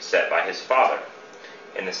date set by his father.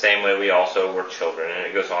 In the same way, we also were children. And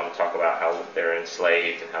it goes on to talk about how they're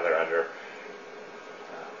enslaved and how they're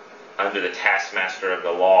under the taskmaster of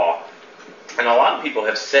the law. And a lot of people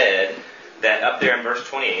have said that up there in verse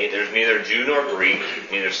 28, there's neither Jew nor Greek,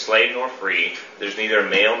 neither slave nor free, there's neither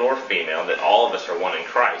male nor female, that all of us are one in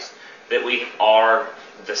Christ, that we are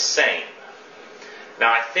the same.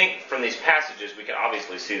 Now, I think from these passages, we can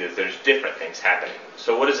obviously see that there's different things happening.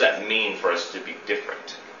 So what does that mean for us to be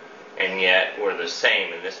different? And yet, we're the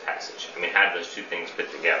same in this passage. How do those two things fit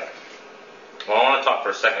together? Well, I want to talk for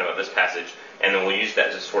a second about this passage, and then we'll use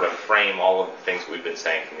that to sort of frame all of the things we've been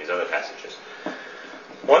saying from these other passages.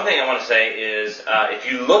 One thing I want to say is, if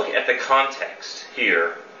you look at the context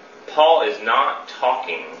here, Paul is not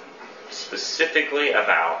talking specifically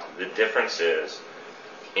about the differences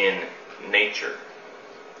in nature.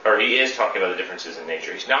 Or he is talking about the differences in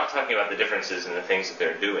nature. He's not talking about the differences in the things that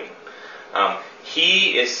they're doing.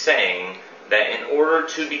 He is saying that in order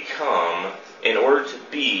to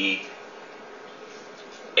be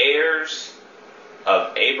heirs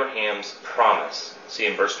of Abraham's promise, see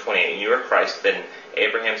in verse 28, you are Christ, then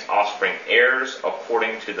Abraham's offspring, heirs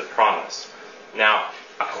according to the promise. Now,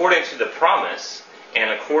 according to the promise,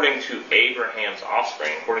 and according to Abraham's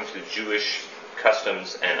offspring, according to Jewish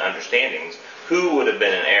customs and understandings, who would have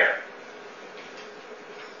been an heir?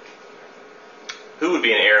 Who would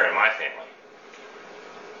be an heir in my family?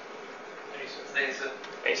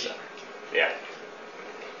 Asa. Yeah.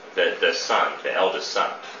 The son, the eldest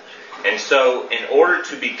son. And so, in order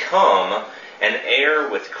to become an heir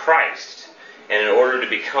with Christ, and in order to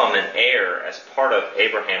become an heir as part of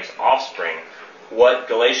Abraham's offspring, what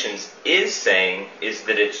Galatians is saying is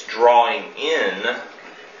that it's drawing in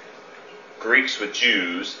Greeks with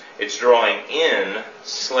Jews, it's drawing in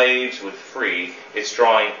slaves with free, it's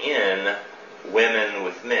drawing in women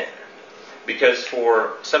with men. Because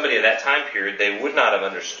for somebody at that time period, they would not have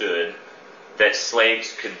understood that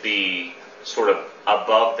slaves could be sort of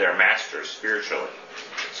above their masters spiritually.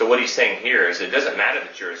 So what he's saying here is it doesn't matter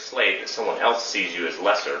that you're a slave, that someone else sees you as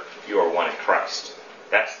lesser, you are one in Christ.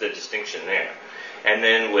 That's the distinction there. And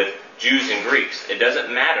then with Jews and Greeks, it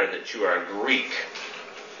doesn't matter that you are a Greek.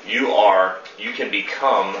 You can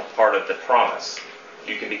become part of the promise.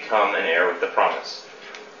 You can become an heir with the promise.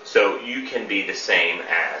 So you can be the same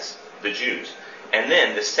as the Jews. And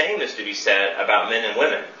then the same is to be said about men and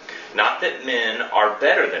women. Not that men are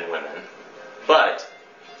better than women, but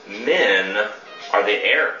men are the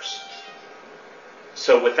heirs.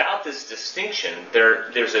 So without this distinction,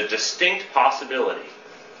 there's a distinct possibility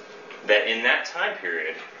that in that time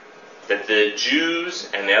period, that the Jews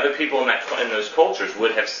and the other people in those cultures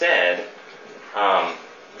would have said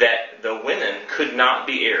that the women could not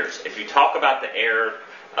be heirs. If you talk about the heir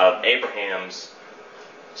of Abraham's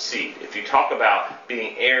seed, if you talk about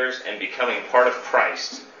being heirs and becoming part of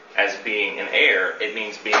Christ as being an heir, it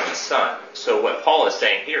means being a son. So what Paul is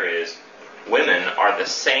saying here is women are the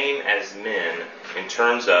same as men in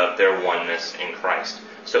terms of their oneness in Christ.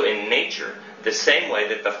 So in nature, the same way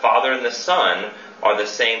that the Father and the Son are the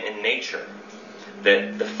same in nature.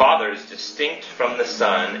 That the Father is distinct from the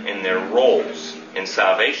Son in their roles in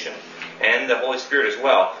salvation, and the Holy Spirit as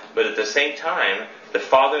well. But at the same time, the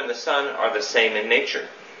Father and the Son are the same in nature.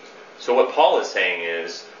 So what Paul is saying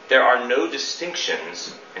is, there are no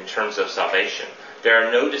distinctions in terms of salvation. There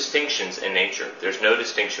are no distinctions in nature. There's no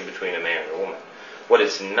distinction between a man and a woman. What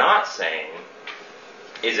it's not saying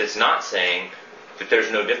is it's not saying that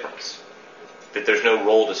there's no difference, that there's no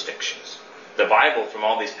role distinctions. The Bible, from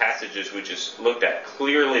all these passages we just looked at,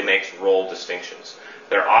 clearly makes role distinctions.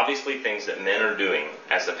 There are obviously things that men are doing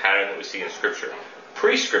as the pattern that we see in Scripture.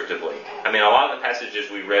 Prescriptively, I mean, a lot of the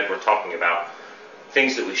passages we read were talking about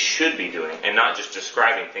things that we should be doing and not just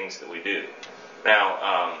describing things that we do.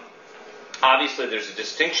 Now, obviously there's a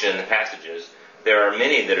distinction in the passages. There are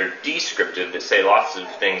many that are descriptive that say lots of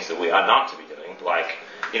things that we ought not to be doing. Like,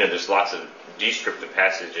 there's lots of descriptive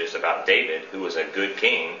passages about David, who was a good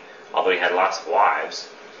king, although he had lots of wives.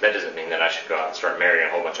 That doesn't mean that I should go out and start marrying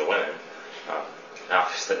a whole bunch of women.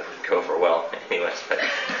 Obviously that would go over well anyways.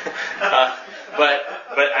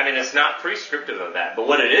 But I mean, it's not prescriptive of that. But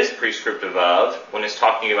what it is prescriptive of, when it's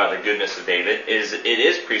talking about the goodness of David, is it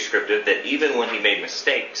is prescriptive that even when he made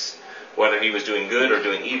mistakes, whether he was doing good or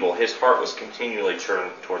doing evil, his heart was continually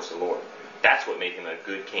turned towards the Lord. That's what made him a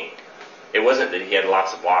good king. It wasn't that he had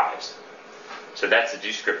lots of wives. So that's the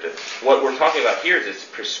descriptive. What we're talking about here is it's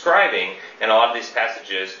prescribing, in a lot of these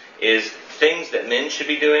passages, is things that men should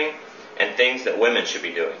be doing and things that women should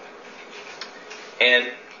be doing. And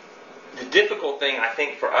the difficult thing, I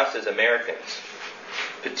think, for us as Americans,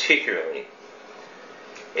 particularly,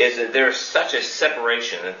 is that there's such a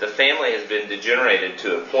separation, that the family has been degenerated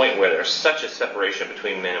to a point where there's such a separation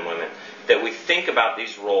between men and women, that we think about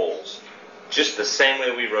these roles just the same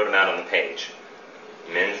way we wrote them out on the page.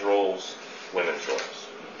 Men's roles, women's roles.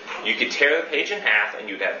 You could tear the page in half and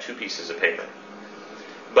you'd have two pieces of paper.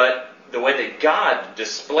 But the way that God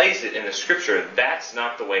displays it in the Scripture, that's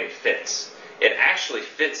not the way it fits. It actually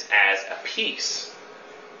fits as a piece.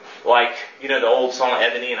 Like, the old song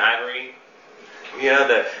Ebony and Ivory,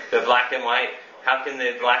 the black and white. How can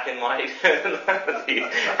the black and white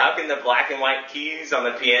how can the black and white keys on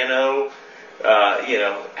the piano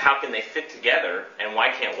how can they fit together, and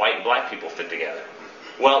why can't white and black people fit together?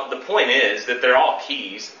 Well, the point is that they're all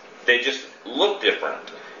keys. They just look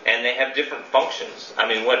different, and they have different functions. I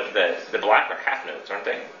mean, what the black are half notes, aren't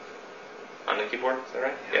they? On the keyboard, is that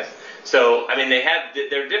right? Yes. So, I mean,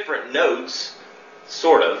 they're different notes,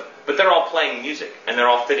 sort of, but they're all playing music, and they're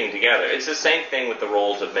all fitting together. It's the same thing with the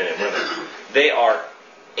roles of men and women. They are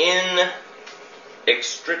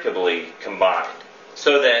inextricably combined.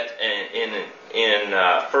 So that in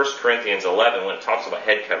 1 Corinthians 11 when it talks about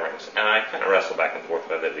head coverings, and I kind of wrestle back and forth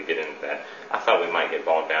whether to get into that. I thought we might get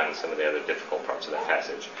bogged down in some of the other difficult parts of that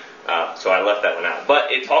passage, so I left that one out.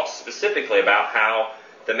 But it talks specifically about how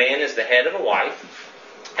the man is the head of a wife,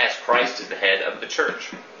 as Christ is the head of the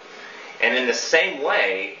church. And in the same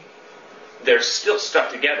way, they're still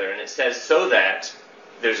stuck together, and it says so that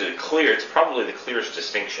it's probably the clearest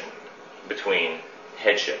distinction between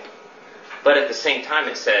headship. But at the same time,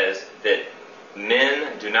 it says that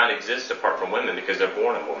men do not exist apart from women because they're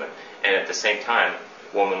born of woman. And at the same time,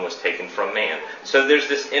 woman was taken from man. So there's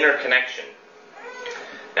this interconnection.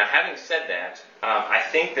 Now, having said that, I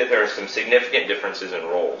think that there are some significant differences in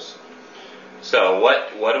roles. So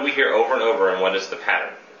what do we hear over and over, and what is the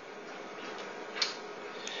pattern?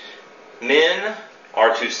 Men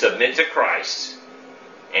are to submit to Christ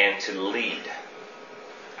and to lead.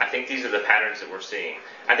 I think these are the patterns that we're seeing.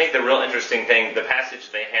 I think the real interesting thing, the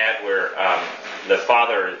passage they had where the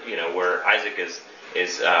father, where Isaac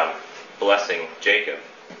is blessing Jacob,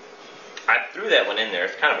 I threw that one in there.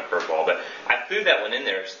 It's kind of a curveball, but I threw that one in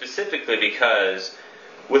there specifically because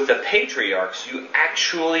with the patriarchs, you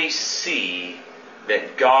actually see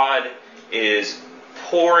that God is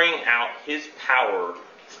pouring out His power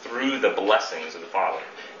through the blessings of the Father.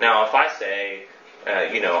 Now, if I say,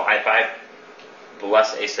 if I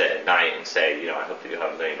bless Asa at night and say, I hope that you'll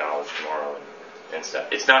have $1 million tomorrow and stuff,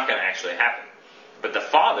 it's not going to actually happen. But the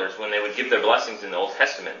fathers, when they would give their blessings in the Old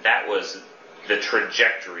Testament, that was the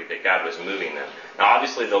trajectory that God was moving them. Now,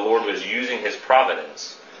 obviously, the Lord was using His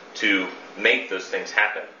providence to make those things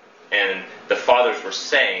happen. And the fathers were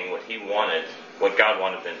saying what God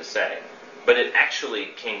wanted them to say. But it actually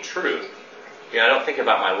came true. I don't think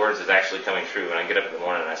about my words as actually coming true when I get up in the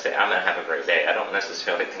morning and I say, I'm going to have a great day. I don't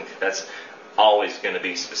necessarily think that's always going to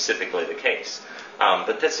be specifically the case.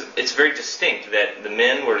 But it's very distinct that the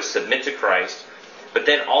men were to submit to Christ, but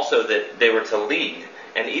then also that they were to lead.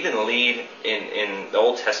 And even lead in the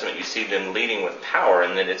Old Testament, you see them leading with power,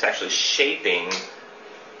 and that it's actually shaping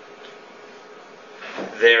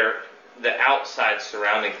the outside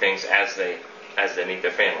surrounding things as they meet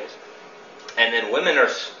their families. And then women are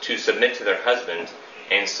to submit to their husband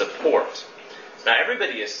and support. Now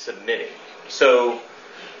everybody is submitting. So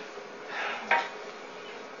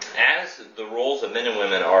as the roles of men and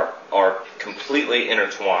women are completely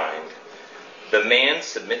intertwined, the man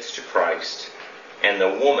submits to Christ and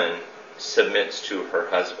the woman submits to her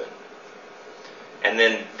husband. And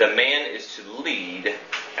then the man is to lead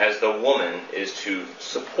as the woman is to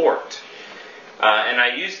support. And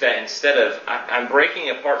I use that instead of, I'm breaking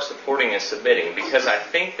apart supporting and submitting, because I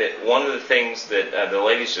think that one of the things that the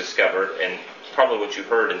ladies discovered, and probably what you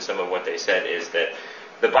heard in some of what they said, is that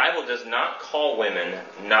the Bible does not call women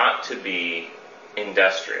not to be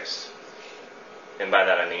industrious. And by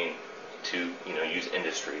that I mean to use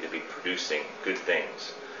industry, to be producing good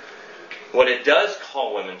things. What it does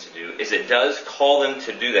call women to do is it does call them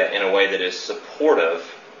to do that in a way that is supportive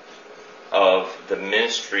of the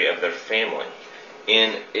ministry of their family.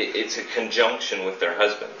 It's a conjunction with their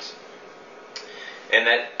husbands. And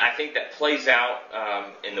that I think that plays out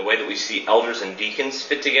in the way that we see elders and deacons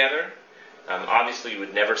fit together. Obviously, you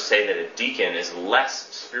would never say that a deacon is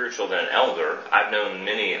less spiritual than an elder. I've known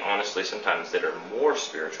many, honestly, sometimes that are more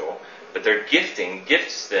spiritual, but their gifting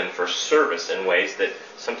gifts them for service in ways that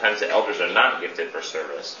sometimes the elders are not gifted for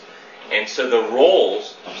service. And so the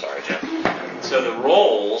roles, I'm sorry, Jim. So the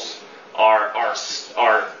roles are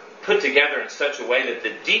put together in such a way that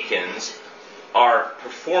the deacons are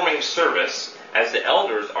performing service as the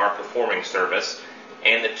elders are performing service,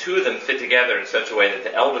 and the two of them fit together in such a way that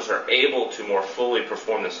the elders are able to more fully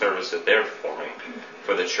perform the service that they're performing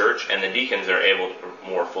for the church, and the deacons are able to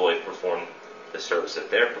more fully perform the service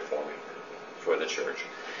that they're performing for the church.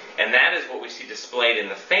 And that is what we see displayed in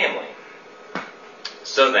the family.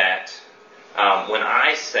 So that when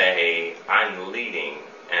I say I'm leading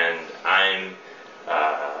and I'm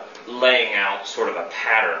laying out sort of a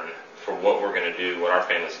pattern for what we're going to do, what our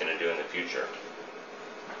family's going to do in the future,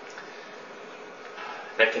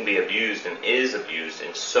 that can be abused and is abused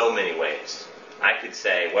in so many ways. I could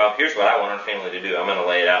say, well, here's what I want our family to do. I'm going to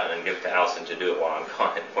lay it out and then give it to Allison to do it while I'm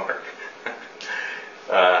gone at work.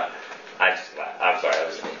 I'm sorry, that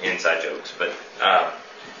was inside jokes, but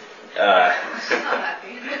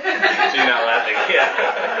she's not laughing.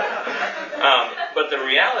 Yeah. But the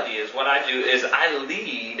reality is, what I do is I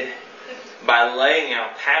lead by laying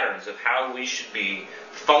out patterns of how we should be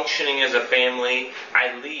functioning as a family.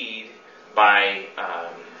 I lead by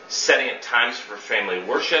setting up times for family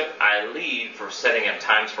worship. I lead for setting up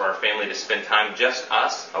times for our family to spend time just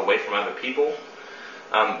us, away from other people.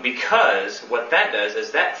 Because what that does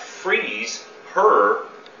is that frees her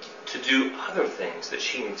to do other things that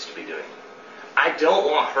she needs to be doing. I don't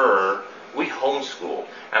want her, we homeschool,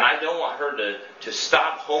 and I don't want her to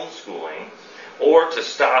stop homeschooling or to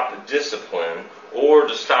stop discipline or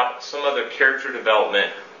to stop some other character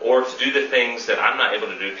development or to do the things that I'm not able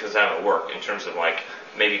to do because I'm at work in terms of like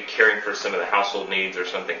maybe caring for some of the household needs or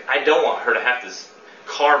something. I don't want her to have to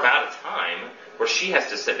carve out a time where she has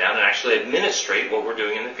to sit down and actually administrate what we're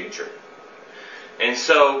doing in the future. And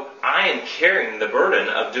so I am carrying the burden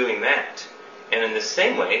of doing that. And in the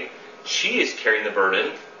same way, she is carrying the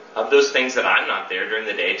burden of those things that I'm not there during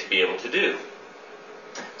the day to be able to do.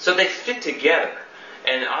 So they fit together.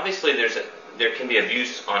 And obviously there can be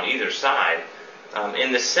abuse on either side.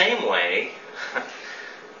 In the same way,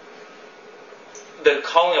 the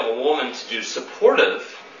calling of a woman to do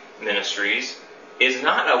supportive ministries is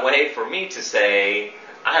not a way for me to say,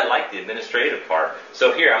 I like the administrative part.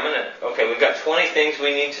 So here, we've got 20 things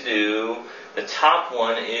we need to do. The top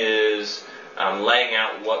one is laying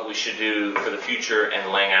out what we should do for the future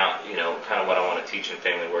and laying out, kind of what I want to teach in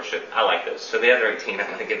family worship. I like those. So the other 18, I'm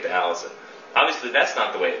going to give to Allison. Obviously, that's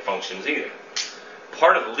not the way it functions either.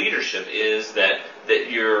 Part of leadership is that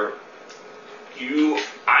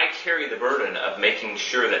I carry the burden of making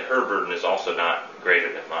sure that her burden is also not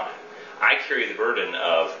greater than mine. I carry the burden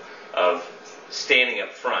of standing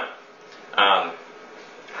up front. I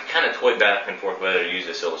kind of toyed back and forth whether to use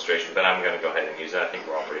this illustration, but I'm going to go ahead and use it. I think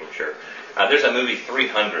we're all pretty mature. There's a movie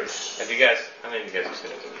 300. How many of you guys have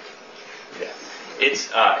seen it? Yeah.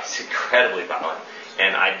 It's incredibly violent,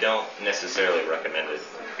 and I don't necessarily recommend it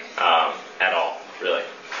at all, really.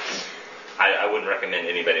 I wouldn't recommend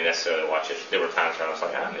anybody necessarily watch it. There were times when I was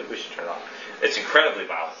like, maybe we should turn it off. It's incredibly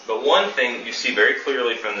violent. But one thing you see very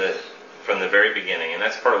clearly from the very beginning, and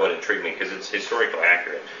that's part of what intrigued me because it's historically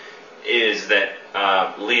accurate, is that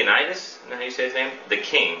Leonidas, is that how you say his name? The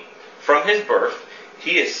king, from his birth,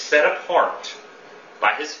 he is set apart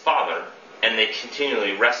by his father, and they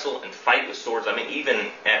continually wrestle and fight with swords. I mean, even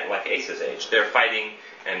at like Asa's age, they're fighting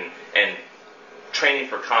and training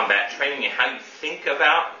for combat, training in how you think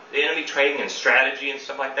about the enemy, training in strategy and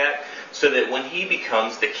stuff like that, so that when he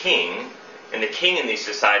becomes the king, and the king in these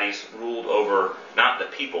societies ruled over not the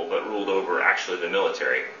people, but ruled over actually the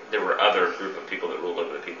military. There were other group of people that ruled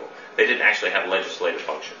over the people. They didn't actually have legislative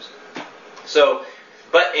functions. So,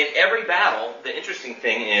 but in every battle, the interesting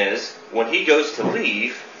thing is, when he goes to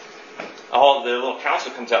leave, the little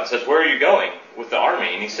council comes out and says, where are you going with the army?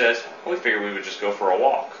 And he says, we figured we would just go for a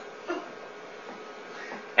walk.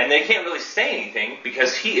 And they can't really say anything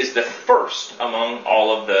because he is the first among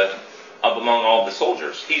all the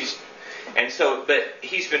soldiers. But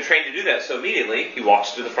he's been trained to do that. So immediately he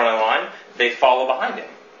walks to the front of the line. They follow behind him.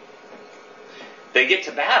 They get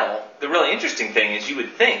to battle. The really interesting thing is you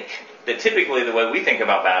would think that typically the way we think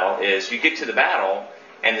about battle is you get to the battle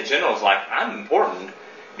and the general's like, I'm important.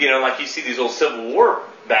 Like you see these old Civil War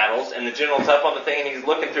battles and the general's up on the thing and he's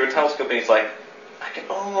looking through a telescope and he's like, I can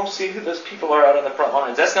almost see who those people are out on the front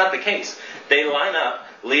lines. That's not the case. They line up.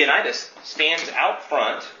 Leonidas stands out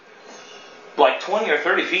front, like 20 or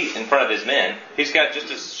 30 feet in front of his men. He's got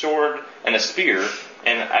just a sword and a spear,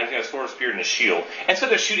 and I've got a sword, a spear, and a shield. And so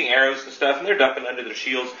they're shooting arrows and stuff, and they're ducking under their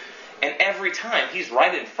shields. And every time, he's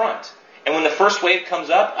right in front. And when the first wave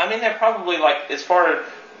comes up, they're probably like as far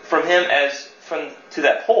from him as to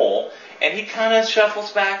that pole, and he kind of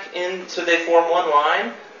shuffles back in so they form one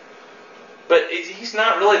line. But he's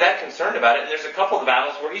not really that concerned about it. And there's a couple of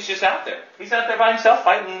battles where he's just out there. He's out there by himself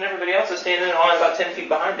fighting, and everybody else is standing on about 10 feet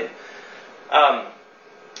behind him. And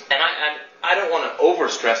I don't want to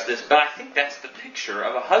overstress this, but I think that's the picture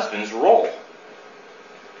of a husband's role.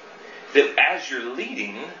 That as you're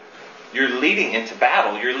leading into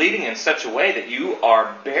battle. You're leading in such a way that you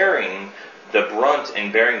are bearing the brunt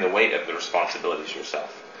and bearing the weight of the responsibilities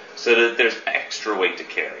yourself. So that there's extra weight to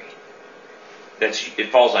carry. It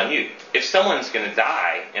falls on you. If someone's going to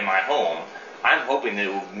die in my home, I'm hoping that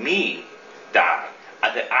it will me die.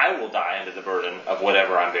 That I will die under the burden of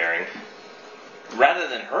whatever I'm bearing, rather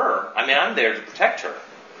than her. I'm there to protect her.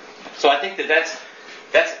 So I think that's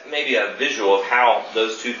maybe a visual of how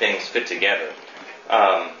those two things fit together.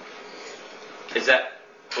 Is that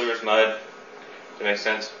clear as mud? Does that make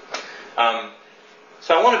sense?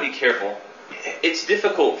 So I want to be careful. It's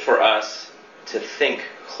difficult for us to think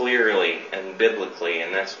clearly and biblically,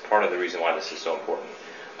 and that's part of the reason why this is so important,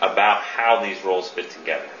 about how these roles fit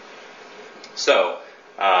together. So,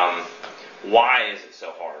 why is it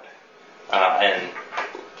so hard? And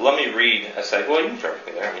let me read a second. Well, you can turn with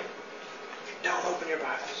me there. Don't open your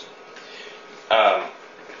Bibles.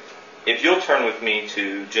 If you'll turn with me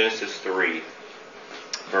to Genesis 3,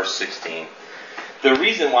 verse 16. the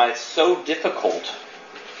reason why it's so difficult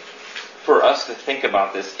for us to think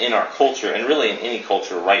about this in our culture, and really in any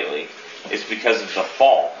culture rightly, is because of the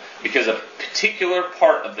fall. Because a particular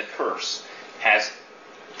part of the curse has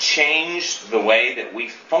changed the way that we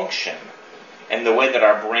function and the way that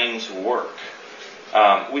our brains work.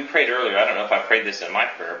 We prayed earlier, I don't know if I prayed this in my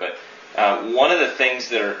prayer, but one of the things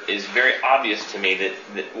that is very obvious to me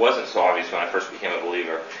that wasn't so obvious when I first became a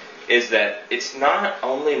believer is that it's not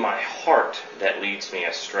only my heart that leads me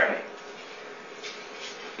astray.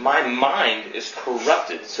 My mind is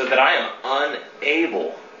corrupted so that I am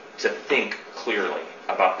unable to think clearly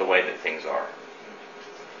about the way that things are.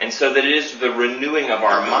 And so that it is the renewing of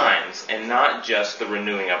our minds and not just the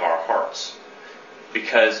renewing of our hearts.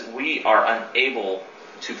 Because we are unable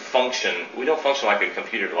to function. We don't function like a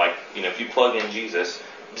computer. Like, if you plug in Jesus,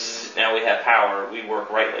 now we have power, we work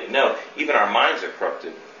rightly. No, even our minds are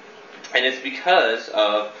corrupted. And it's because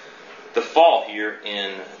of the fall here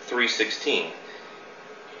in 3:16.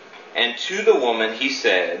 And to the woman he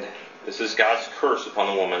said, this is God's curse upon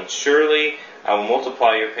the woman, surely I will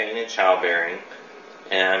multiply your pain in childbearing.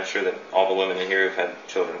 And I'm sure that all the women in here who've had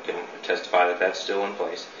children can testify that that's still in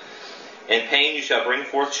place. In pain you shall bring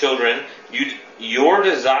forth children. Your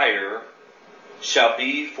desire shall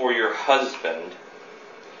be for your husband.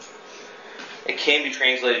 It can be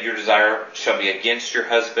translated, your desire shall be against your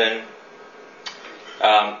husband.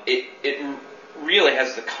 It really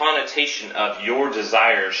has the connotation of your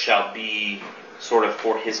desire shall be sort of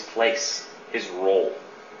for his place, his role.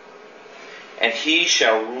 And he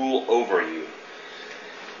shall rule over you.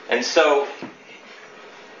 And so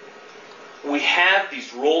we have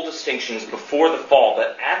these role distinctions before the fall,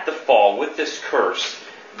 but at the fall, with this curse,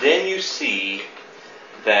 then you see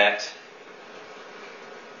that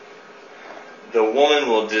the woman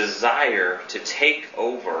will desire to take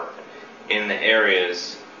over in the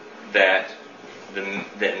areas that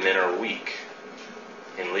men are weak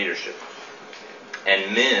in leadership.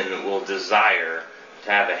 And men will desire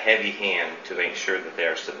to have a heavy hand to make sure that they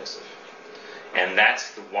are submissive. And that's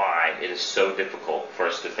why it is so difficult for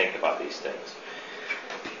us to think about these things.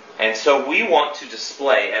 And so we want to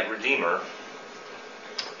display at Redeemer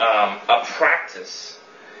a practice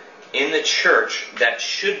in the church that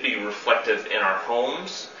should be reflective in our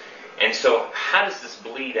homes. And so how does this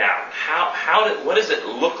bleed out? What does it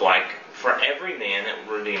look like for every man at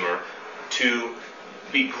Redeemer to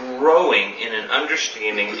be growing in an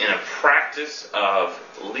understanding and a practice of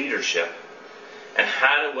leadership? And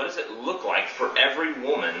what does it look like for every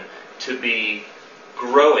woman to be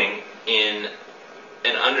growing in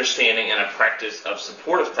an understanding and a practice of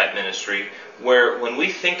supportive type ministry, where when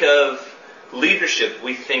we think of leadership,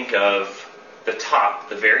 we think of the top,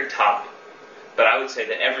 the very top. But I would say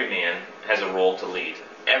that every man has a role to lead.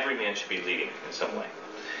 Every man should be leading in some way.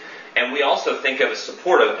 And we also think of a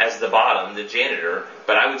supportive as the bottom, the janitor.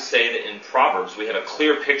 But I would say that in Proverbs, we have a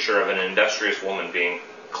clear picture of an industrious woman being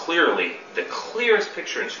clearly the clearest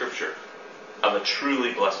picture in Scripture of a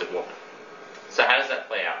truly blessed woman. So how does that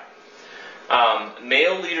play out?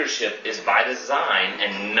 Male leadership is by design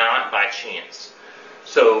and not by chance.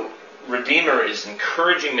 So Redeemer is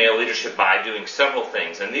encouraging male leadership by doing several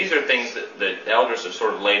things. And these are things that the elders have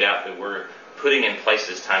sort of laid out that we're putting in place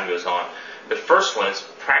as time goes on. The first one is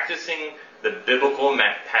practicing the biblical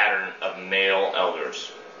pattern of male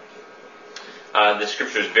elders. The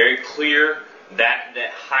Scripture is very clear that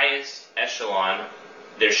highest echelon,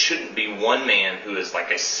 there shouldn't be one man who is like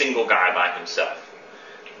a single guy by himself.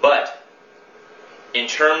 But in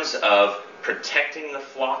terms of protecting the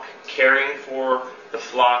flock, caring for the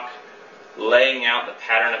flock, laying out the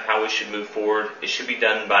pattern of how we should move forward, it should be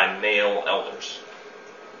done by male elders.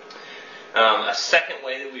 A second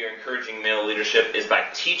way that we are encouraging male leadership is by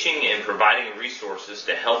teaching and providing resources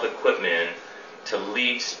to help equip men to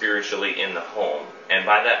lead spiritually in the home. And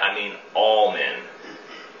by that I mean all men.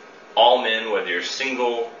 All men, whether you're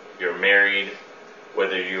single, you're married,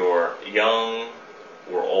 whether you're young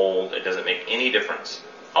or old, it doesn't make any difference.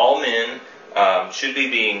 All men should be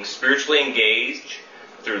being spiritually engaged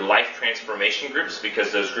through life transformation groups,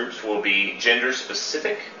 because those groups will be gender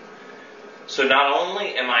specific. So not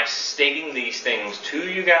only am I stating these things to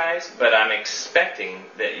you guys, but I'm expecting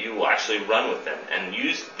that you will actually run with them and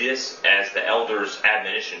use this as the elders'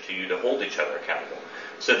 admonition to you to hold each other accountable.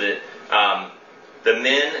 So that the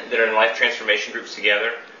men that are in life transformation groups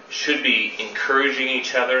together should be encouraging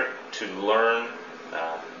each other to learn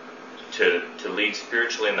to lead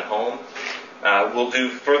spiritually in the home. We'll do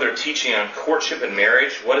further teaching on courtship and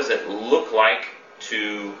marriage. What does it look like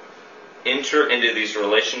to enter into these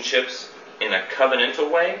relationships in a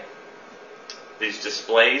covenantal way? these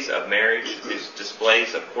displays of marriage, these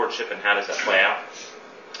displays of courtship, and how does that play out.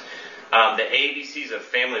 The ABCs of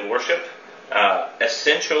family worship,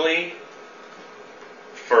 essentially,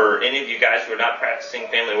 for any of you guys who are not practicing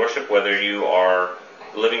family worship, whether you are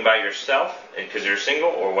living by yourself because you're single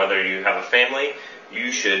or whether you have a family,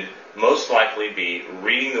 you should most likely be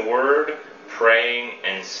reading the Word, praying,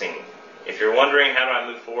 and singing. If you're wondering how do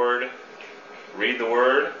I move forward, read the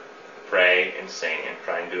Word, pray, and sing, and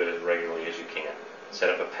try and do it as regularly as you can. Set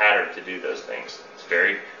up a pattern to do those things. It's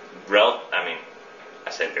very I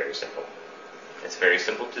say very simple. It's very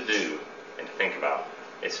simple to do and to think about.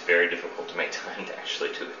 It's very difficult to make time to actually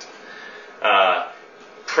do it.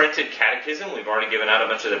 Printed catechism. We've already given out a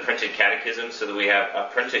bunch of the printed catechism so that we have a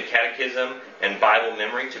printed catechism and Bible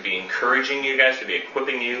memory to be encouraging you guys, to be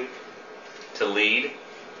equipping you to lead.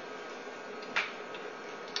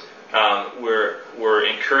 We're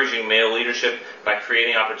encouraging male leadership by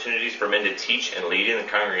creating opportunities for men to teach and lead in the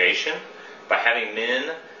congregation, by having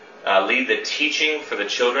men lead the teaching for the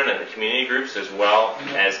children at the community groups as well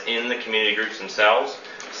as in the community groups themselves,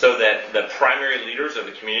 so that the primary leaders of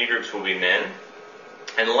the community groups will be men,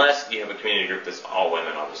 unless you have a community group that's all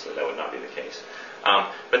women. Obviously that would not be the case.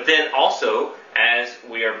 But then also, as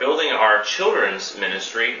we are building our children's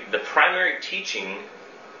ministry, the primary teaching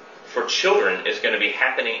for children is going to be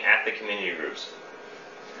happening at the community groups.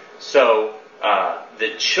 So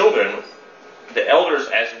the children, the elders,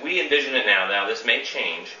 as we envision it now this may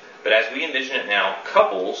change, but as we envision it now,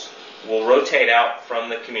 couples will rotate out from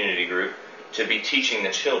the community group to be teaching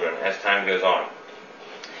the children as time goes on.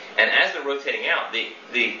 And as they're rotating out,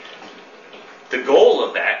 the goal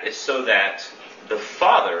of that is so that the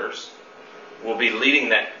fathers will be leading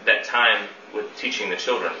that time with teaching the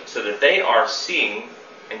children, so that they are seeing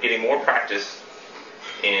and getting more practice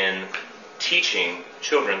in teaching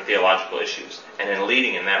children theological issues and in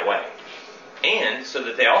leading in that way. And so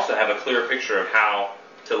that they also have a clearer picture of how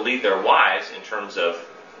to lead their wives in terms of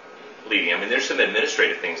leading. I mean, there's some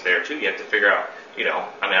administrative things there too. You have to figure out,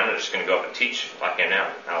 I'm not just going to go up and teach like I am now.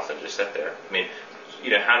 Allison just sat there. I mean,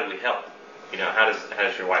 how do we help? How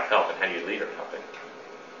does your wife help, and how do you lead her in helping?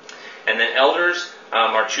 And then elders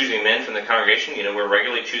are choosing men from the congregation. We're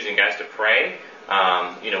regularly choosing guys to pray.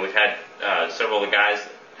 We've had several of the guys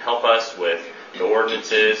help us with the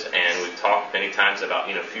ordinances, and we've talked many times about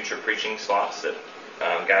future preaching slots that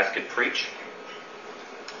guys could preach.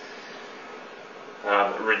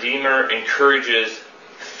 Redeemer encourages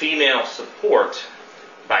female support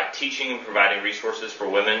by teaching and providing resources for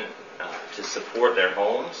women to support their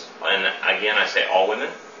homes. And again, I say all women,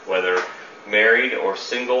 whether married or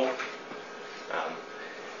single,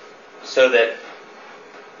 so that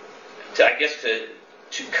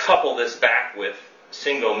to couple this back with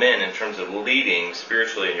single men in terms of leading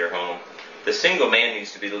spiritually in your home, the single man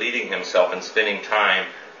needs to be leading himself and spending time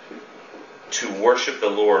to worship the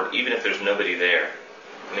Lord, even if there's nobody there.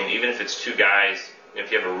 I mean, even if it's two guys,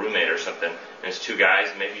 if you have a roommate or something, and it's two guys,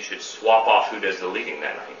 maybe you should swap off who does the leading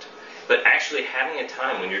that night. But actually having a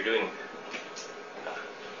time when you're doing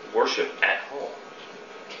worship at home.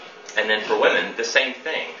 And then for women, the same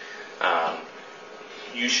thing.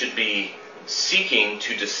 You should be seeking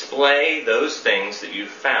to display those things that you've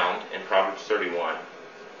found in Proverbs 31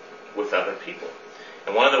 with other people.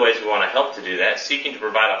 And one of the ways we want to help to do that, seeking to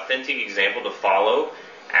provide authentic example to follow.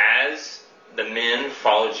 As the men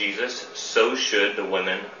follow Jesus, so should the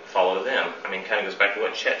women follow them. I mean, kind of goes back to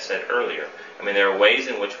what Chet said earlier. I mean, there are ways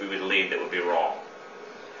in which we would lead that would be wrong.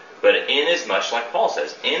 But inasmuch, like Paul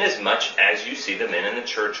says, inasmuch as you see the men in the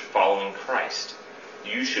church following Christ,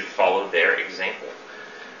 you should follow their example.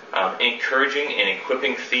 Encouraging and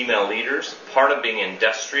equipping female leaders. Part of being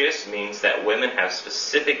industrious means that women have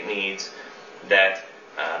specific needs that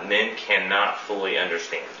men cannot fully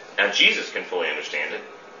understand. Now, Jesus can fully understand it,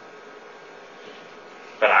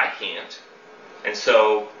 but I can't. And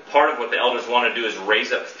so part of what the elders want to do is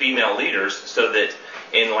raise up female leaders so that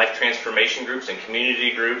in life transformation groups and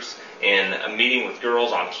community groups, in a meeting with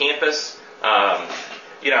girls on campus,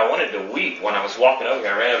 I wanted to weep when I was walking over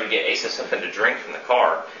here. I ran over to get Asa something to drink from the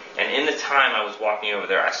car. And in the time I was walking over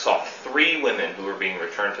there, I saw 3 women who were being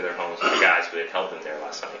returned to their homes by guys who had held them there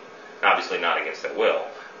last night. Obviously not against their will,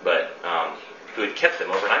 but who had kept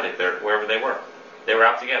them overnight wherever they were. They were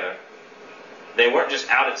out together. They weren't just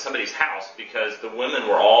out at somebody's house because the women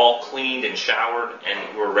were all cleaned and showered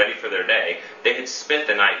and were ready for their day. They had spent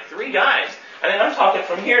the night. 3 guys. I mean, I'm talking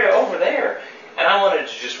from here to over there. And I wanted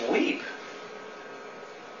to just weep.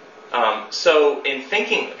 So in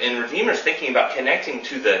Redeemer's thinking about connecting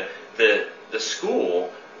to the school,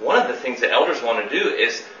 one of the things that elders want to do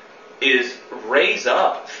is is raise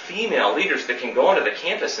up female leaders that can go onto the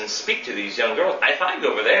campus and speak to these young girls. If I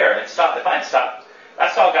go over there and stop, I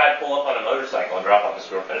saw a guy pull up on a motorcycle and drop off his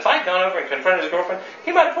girlfriend. If I had gone over and confronted his girlfriend,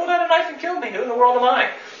 he might have pulled out a knife and killed me. Who in the world am I?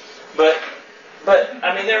 But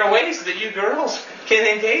I mean, there are ways that you girls can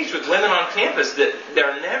engage with women on campus that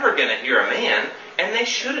they're never going to hear a man, and they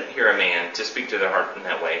shouldn't hear a man to speak to their heart in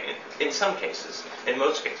that way. In some cases, in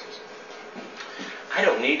most cases. I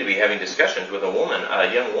don't need to be having discussions with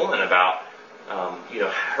a young woman about,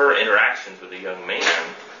 her interactions with a young man.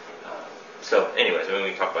 So, anyways, we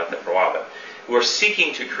can talk about that for a while. But we're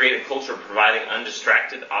seeking to create a culture of providing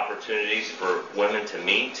undistracted opportunities for women to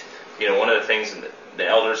meet. One of the things that the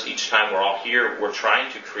elders, each time we're all here, we're trying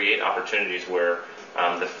to create opportunities where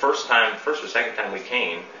the first or second time we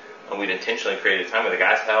came, we'd intentionally created a time where the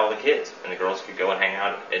guys had all the kids and the girls could go and hang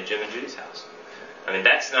out at Jim and Judy's house. I mean,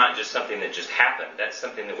 that's not just something that just happened. That's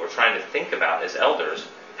something that we're trying to think about as elders.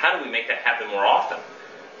 How do we make that happen more often?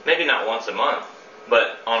 Maybe not once a month,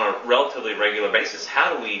 but on a relatively regular basis.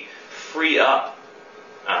 How do we free up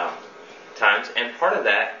times? And part of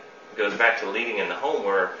that goes back to leading in the home,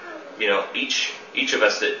 where each of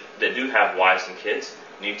us that do have wives and kids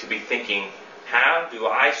need to be thinking, how do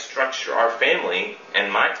I structure our family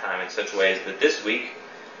and my time in such ways that this week,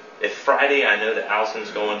 if Friday I know that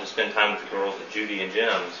Allison's going to spend time with the girls at Judy and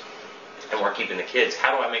Jim's, and we're keeping the kids,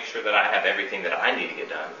 how do I make sure that I have everything that I need to get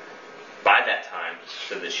done by that time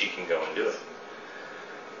so that she can go and do it?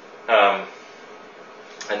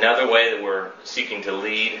 Another way that we're seeking to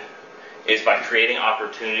lead is by creating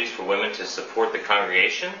opportunities for women to support the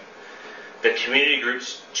congregation. The community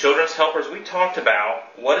groups, children's helpers, we talked about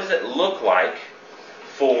what does it look like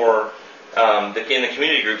for in the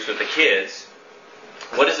community groups with the kids.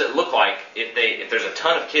 What does it look like if there's a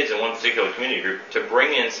ton of kids in one particular community group to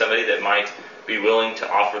bring in somebody that might be willing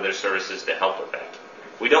to offer their services to help with that?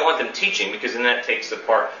 We don't want them teaching, because then that takes the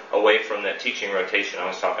part away from that teaching rotation I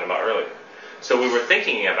was talking about earlier. So we were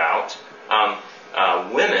thinking about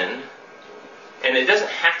women, and it doesn't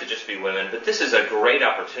have to just be women, but this is a great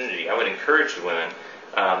opportunity. I would encourage the women.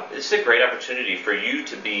 This is a great opportunity for you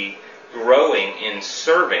to be growing in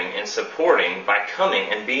serving and supporting by coming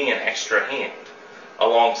and being an extra hand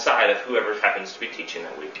alongside of whoever happens to be teaching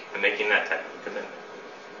that week and making that type of commitment.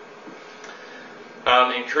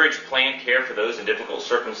 Encourage planned care for those in difficult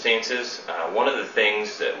circumstances. One of the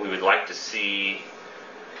things that we would like to see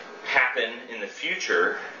happen in the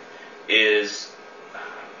future is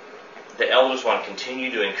the elders want to continue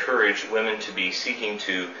to encourage women to be seeking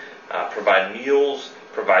to provide meals,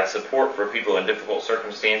 provide support for people in difficult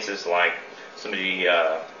circumstances, like somebody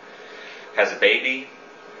has a baby,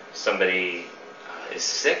 somebody is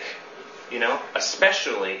sick,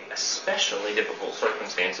 especially difficult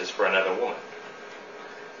circumstances for another woman.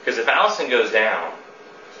 Because if Allison goes down,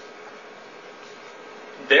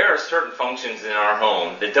 there are certain functions in our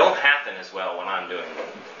home that don't happen as well when I'm doing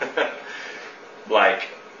them. Like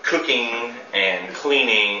cooking and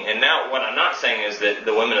cleaning. And now what I'm not saying is that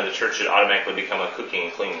the women of the church should automatically become a cooking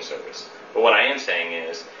and cleaning service. But what I am saying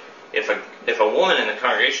is, if a woman in the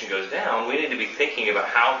congregation goes down, we need to be thinking about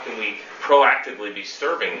how can we proactively be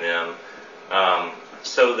serving them,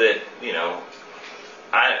 so that,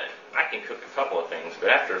 I can cook a couple of things, but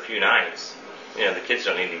after a few nights, the kids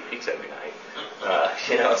don't need to eat pizza every night.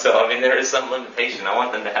 So there is some limitation. I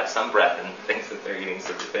want them to have some breath in things that they're eating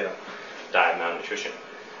so that they don't die of malnutrition.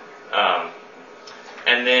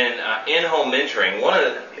 And then in-home mentoring,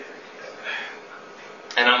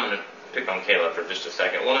 and I'm going to pick on Kayla for just a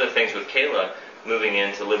second. One of the things with Kayla moving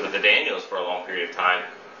in to live with the Daniels for a long period of time,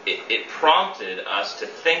 it prompted us to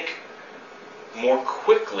think more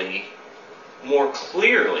quickly, more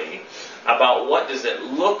clearly about what does it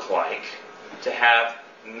look like to have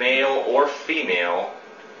male or female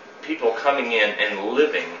people coming in and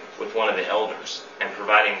living with one of the elders and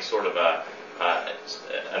providing sort of a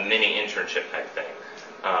mini internship type thing.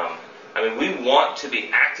 We want to be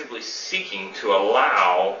actively seeking to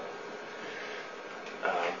allow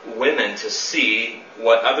women to see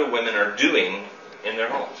what other women are doing in their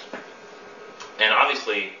homes. And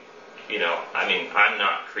obviously, I'm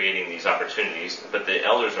not creating these opportunities, but the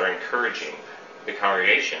elders are encouraging the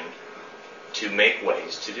congregation to make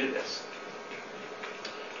ways to do this.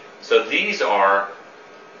 So these are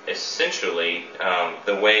essentially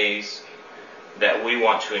the ways that we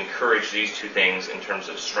want to encourage these two things in terms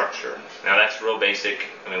of structure. Now that's real basic.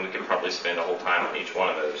 We could probably spend a whole time on each one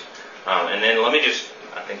of those. And then let me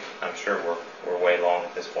I'm sure we're way long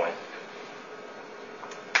at this point.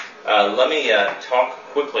 Let me talk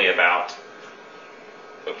quickly about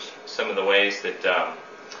some of the ways that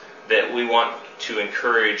that we want to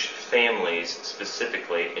encourage families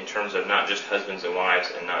specifically in terms of not just husbands and wives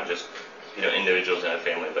and not just individuals in a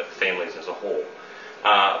family, but families as a whole.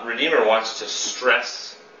 Redeemer wants to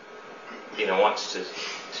stress, wants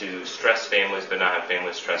to stress families, but not have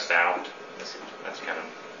families stressed out. That's kind of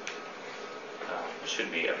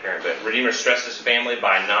should be apparent. But Redeemer stresses family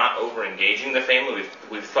by not over-engaging the family.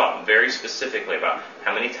 We've thought very specifically about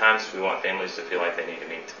how many times we want families to feel like they need to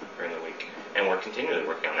meet during the week, and we're continually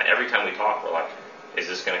working on that. Every time we talk, we're like, is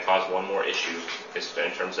this going to cause one more issue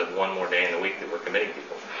in terms of one more day in the week that we're committing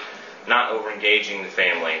people? Not over-engaging the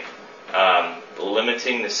family.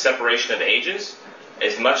 Limiting the separation of ages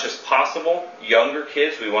as much as possible. Younger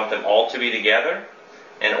kids, we want them all to be together.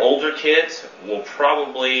 And older kids will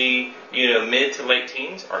probably, mid to late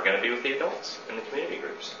teens are going to be with the adults in the community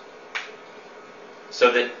groups.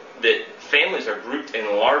 So that families are grouped in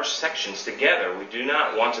large sections together. We do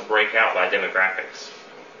not want to break out by demographics.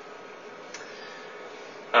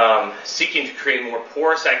 Seeking to create more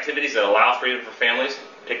porous activities that allow freedom for families,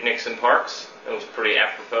 picnics and parks. It was pretty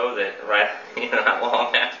apropos that not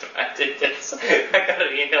long after I did this, I got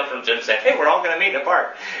an email from Jim saying, hey, we're all going to meet in a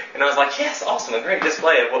park. And I was like, yes, awesome, a great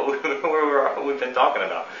display of what we've been talking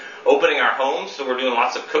about. Opening our homes, so we're doing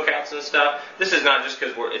lots of cookouts and stuff. This is not just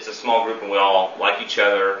because it's a small group and we all like each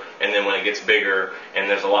other, and then when it gets bigger and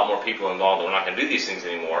there's a lot more people involved, we're not going to do these things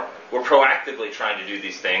anymore. We're proactively trying to do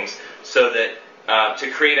these things so that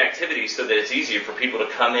to create activities so that it's easier for people to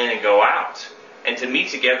come in and go out. And to meet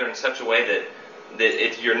together in such a way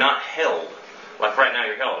that you're not held. Like right now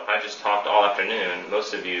you're held. If I just talked all afternoon,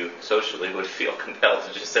 most of you socially would feel compelled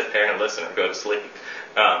to just sit there and listen or go to sleep.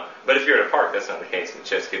 But if you're at a park, that's not the case. It's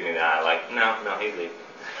just giving me the eye like, no, he's leaving.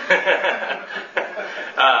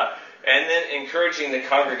 And then encouraging the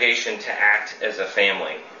congregation to act as a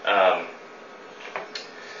family.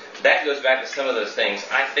 That goes back to some of those things.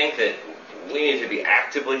 I think that we need to be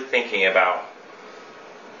actively thinking about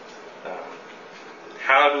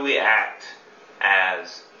how do we act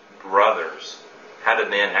as brothers? How do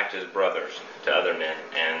men act as brothers to other men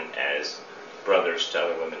and as brothers to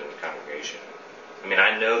other women in the congregation? I mean,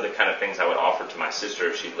 I know the kind of things I would offer to my sister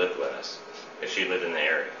if she lived with us, if she lived in the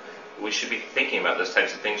area. We should be thinking about those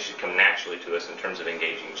types of things should come naturally to us in terms of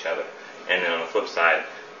engaging each other. And then on the flip side,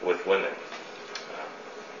 with women.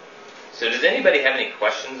 So does anybody have any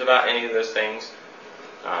questions about any of those things?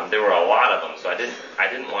 There were a lot of them, so I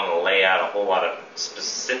didn't want to lay out a whole lot of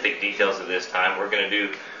specific details at this time. We're going to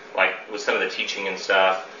do, like with some of the teaching and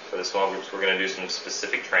stuff for the small groups, we're going to do some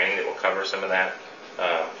specific training that will cover some of that.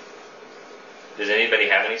 Does anybody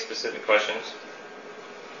have any specific questions?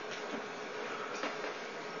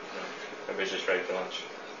 Everybody's just ready for lunch?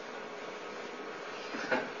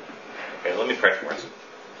 Okay, let me pray for us.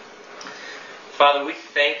 Father, we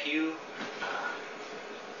thank you.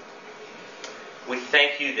 We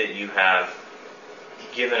thank you that you have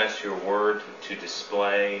given us your word to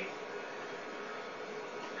display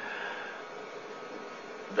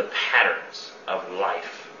the patterns of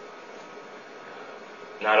life.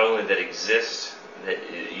 Not only that exist, that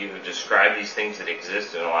you have described these things that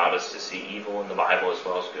exist and allowed us to see evil in the Bible as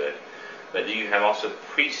well as good, but that you have also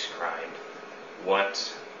prescribed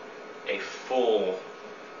what a full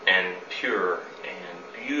and pure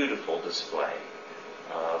and beautiful display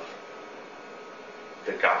of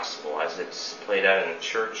the gospel as it's played out in the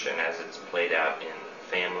church and as it's played out in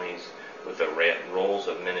families with the roles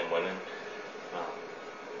of men and women.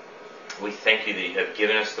 We thank you that you have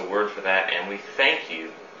given us the word for that, and we thank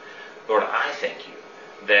you, Lord, I thank you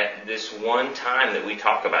that this one time that we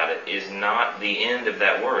talk about it is not the end of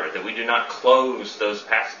that word, that we do not close those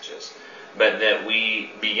passages, but that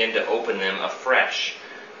we begin to open them afresh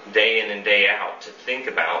day in and day out to think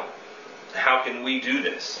about how can we do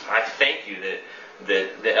this. I thank you that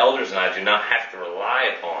the elders and I do not have to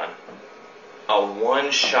rely upon a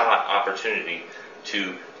one-shot opportunity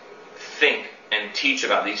to think and teach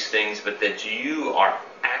about these things, but that you are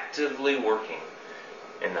actively working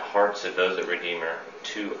in the hearts of those at Redeemer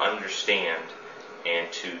to understand and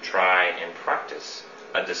to try and practice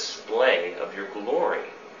a display of your glory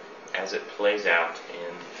as it plays out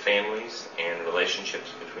in families and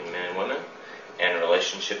relationships between men and women and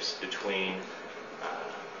relationships between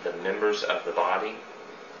the members of the body.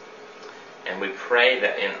 And we pray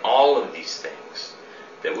that in all of these things,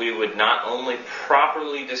 that we would not only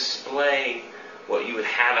properly display what you would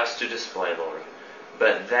have us to display, Lord,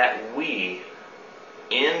 but that we,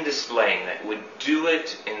 in displaying that, would do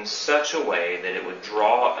it in such a way that it would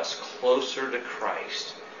draw us closer to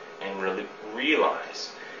Christ and really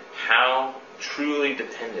realize how truly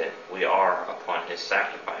dependent we are upon His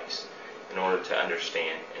sacrifice in order to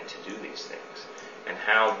understand and to do these things. and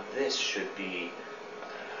how this should be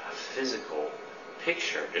a physical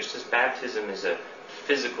picture, just as baptism is a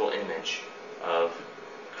physical image of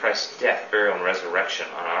Christ's death, burial, and resurrection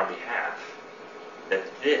on our behalf, that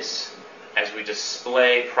this, as we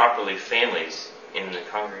display properly families in the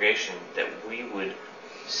congregation, that we would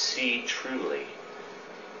see truly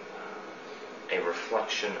a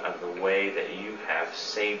reflection of the way that you have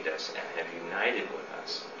saved us and have united with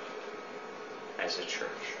us as a church.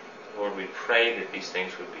 Lord, we pray that these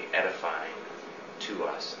things would be edifying to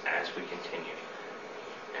us as we continue.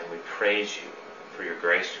 And we praise you for your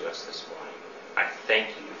grace to us this morning. I thank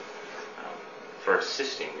you for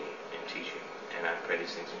assisting me in teaching. And I pray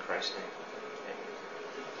these things in Christ's name.